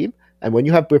on your team, and when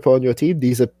you have Bwipo on your team,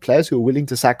 these are players who are willing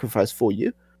to sacrifice for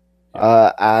you.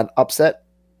 And Upset,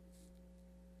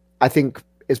 I think,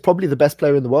 is probably the best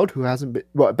player in the world who hasn't been...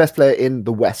 Well, best player in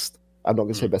the West. I'm not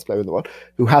going to say best player in the world,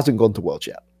 who hasn't gone to Worlds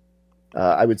yet.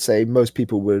 I would say most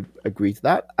people would agree to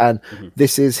that, and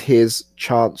this is his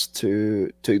chance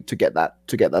to get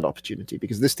that opportunity,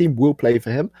 because this team will play for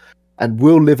him and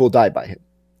will live or die by him.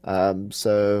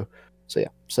 So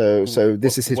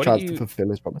this is his chance to fulfill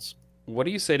his promise. What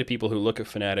do you say to people who look at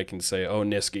Fnatic and say, "Oh,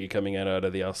 Nisqy coming out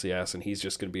of the LCS, and he's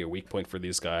just going to be a weak point for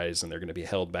these guys, and they're going to be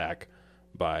held back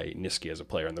by Nisqy as a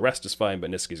player, and the rest is fine, but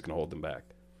Nisqy's going to hold them back"?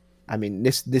 I mean,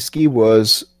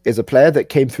 Nisqy is a player that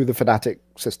came through the Fnatic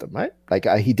system, right? Like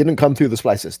he didn't come through the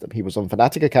Splice system. He was on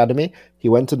Fnatic Academy. He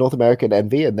went to North American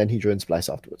Envy, and then he joined Splice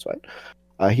afterwards,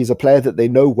 right? He's a player that they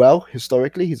know well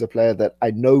historically. He's a player that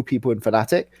I know people in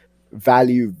Fnatic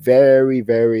value very,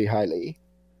 very highly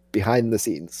behind the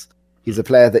scenes. He's a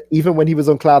player that even when he was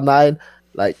on Cloud9,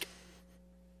 like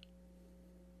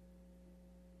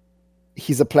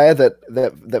he's a player that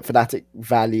Fnatic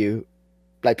value.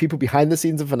 Like people behind the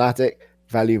scenes of Fnatic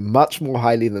value much more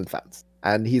highly than fans,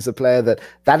 and he's a player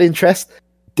that interest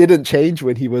didn't change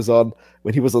when he was on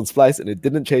Splice, and it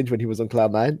didn't change when he was on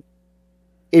Cloud9.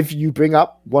 If you bring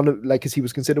up because he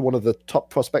was considered one of the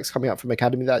top prospects coming out from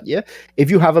Academy that year,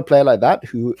 if you have a player like that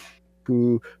who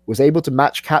was able to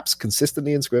match caps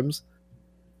consistently in scrims,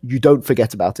 you don't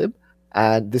forget about him,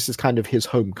 and this is kind of his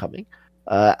homecoming.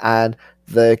 And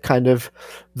the kind of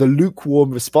the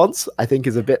lukewarm response, I think,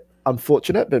 is a bit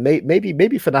unfortunate, but maybe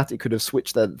Fnatic could have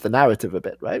switched the narrative a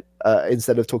bit, right?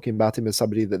 Instead of talking about him as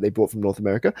somebody that they brought from North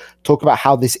America, talk about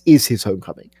how this is his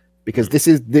homecoming, because this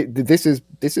is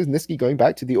Nisqy going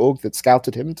back to the org that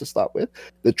scouted him to start with,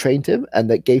 that trained him, and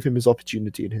that gave him his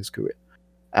opportunity in his career.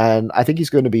 And I think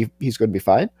he's going to be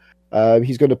fine.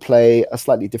 He's going to play a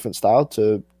slightly different style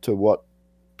to what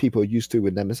people are used to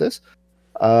with Nemesis.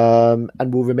 And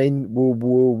we'll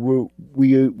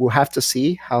have to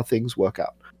see how things work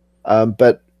out.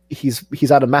 But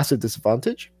he's at a massive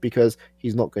disadvantage because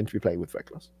he's not going to be playing with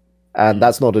Rekkles. And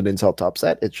that's not an insult to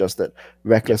Upset. It's just that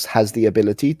Rekkles has the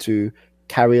ability to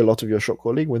carry a lot of your shot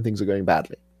calling when things are going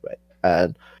badly, right?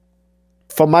 And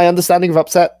from my understanding of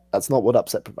Upset, that's not what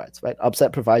Upset provides, right?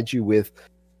 Upset provides you with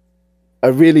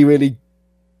a really, really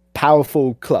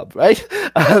powerful club, right?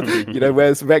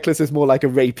 Whereas Reckless is more like a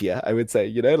rapier, I would say.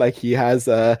 Like he has,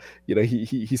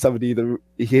 he's somebody that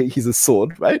he's a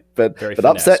sword, right? But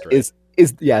Upset right?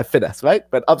 is finesse, right?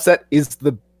 But Upset is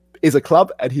a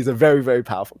club, and he's a very, very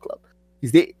powerful club.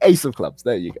 He's the ace of clubs.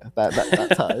 There you go.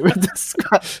 That's how I would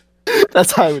describe.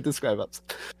 That's how I would describe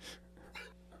Upset.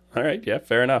 All right, yeah,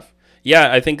 fair enough.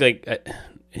 Yeah, I think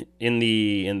in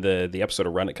the episode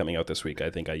of Run It coming out this week, I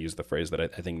think I used the phrase that I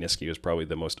think Nisqy was probably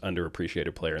the most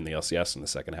underappreciated player in the LCS in the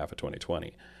second half of 2020.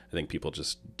 I think people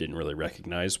just didn't really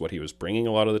recognize what he was bringing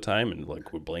a lot of the time, and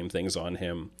would blame things on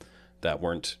him that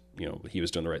weren't, he was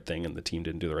doing the right thing and the team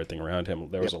didn't do the right thing around him.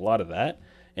 There was a lot of that,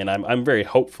 and I'm very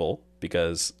hopeful,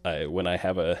 because when I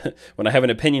have an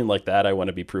opinion like that, I want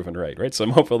to be proven right? So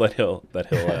I'm hopeful that he'll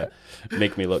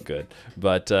make me look good.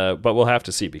 But we'll have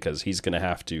to see, because he's going to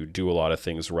have to do a lot of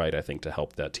things right, I think, to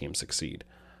help that team succeed.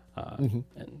 And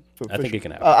I think it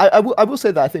can happen. I will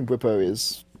say that I think Bwipo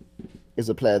is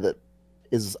a player that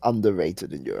is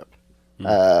underrated in Europe.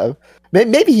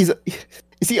 Maybe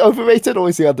is he overrated or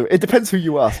is he underrated? It depends who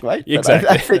you ask, right? Exactly.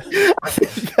 I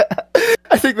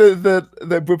think that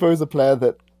Bwipo is a player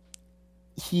that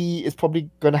he is probably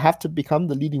going to have to become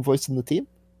the leading voice in the team.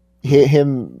 He's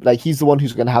the one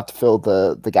who's going to have to fill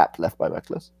the gap left by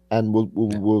Reckless, and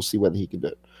we'll see whether he can do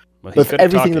it. Well, but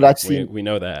everything that I've seen, we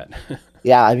know that.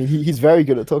 Yeah, I mean, he's very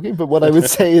good at talking. But what I would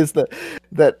say is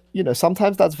that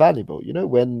sometimes that's valuable.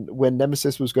 When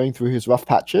Nemesis was going through his rough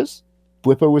patches,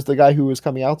 Bwipo was the guy who was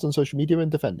coming out on social media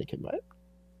and defending him, right?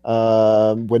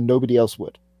 When nobody else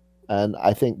would, and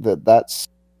I think that that's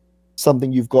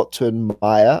something you've got to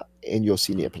admire in your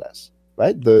senior players,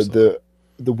 right? The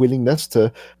willingness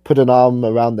to put an arm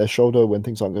around their shoulder when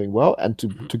things aren't going well, and to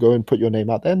go and put your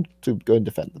name out there and to go and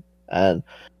defend them.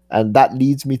 And that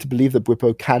leads me to believe that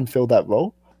Bwipo can fill that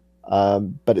role.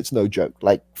 But it's no joke.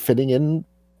 Like, filling in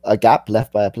a gap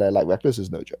left by a player like Reckless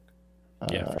is no joke.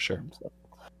 Yeah, for sure. So,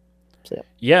 yeah.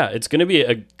 Yeah, it's going to be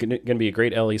a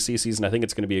great LEC season. I think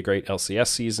it's going to be a great LCS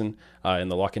season,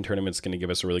 and the lock-in tournament is going to give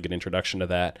us a really good introduction to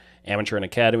that. Amateur and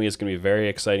Academy is going to be very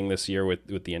exciting this year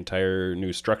with the entire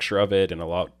new structure of it, and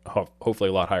hopefully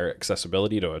a lot higher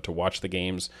accessibility to watch the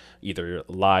games either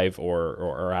live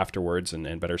or afterwards,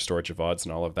 and better storage of odds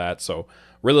and all of that. So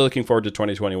really looking forward to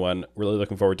 2021. Really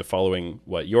looking forward to following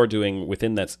what you're doing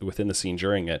within the scene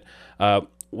during it.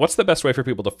 What's the best way for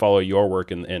people to follow your work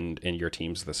and your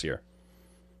teams this year?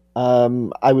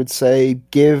 I would say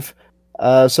Twitter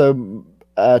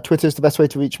is the best way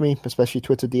to reach me, especially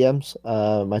Twitter DMs.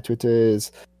 My Twitter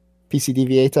is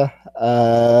PCDeviator,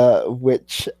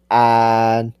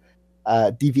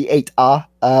 Deviator,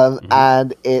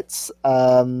 and it's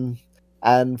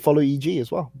and follow EG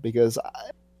as well, because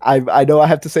I know I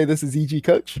have to say this as EG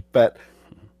coach, but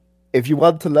if you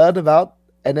want to learn about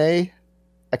NA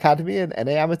Academy and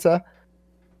NA Amateur,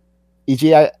 EG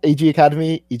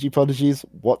Academy, EG Prodigies,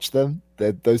 watch them.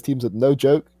 Those teams are no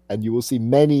joke, and you will see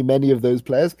many, many of those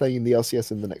players playing in the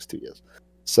LCS in the next 2 years.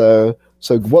 So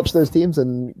watch those teams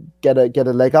and get a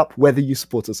leg up, whether you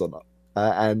support us or not.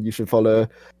 And you should follow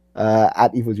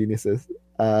at Evil Geniuses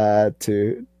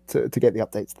to get the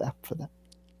updates there for them.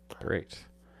 Great.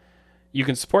 You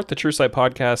can support the TrueSight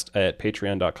podcast at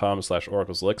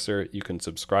patreon.com/OraclesElixir. You can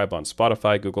subscribe on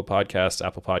Spotify, Google Podcasts,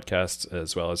 Apple Podcasts,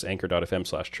 as well as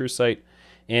anchor.fm/TrueSight.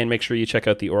 And make sure you check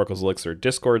out the Oracle's Elixir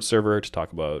Discord server to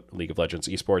talk about League of Legends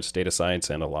esports, data science,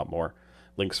 and a lot more.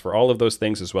 Links for all of those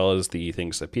things, as well as the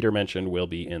things that Peter mentioned, will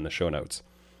be in the show notes.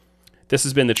 This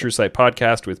has been the TrueSight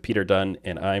podcast with Peter Dunn,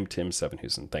 and I'm Tim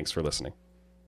Sevenhuysen. Thanks for listening.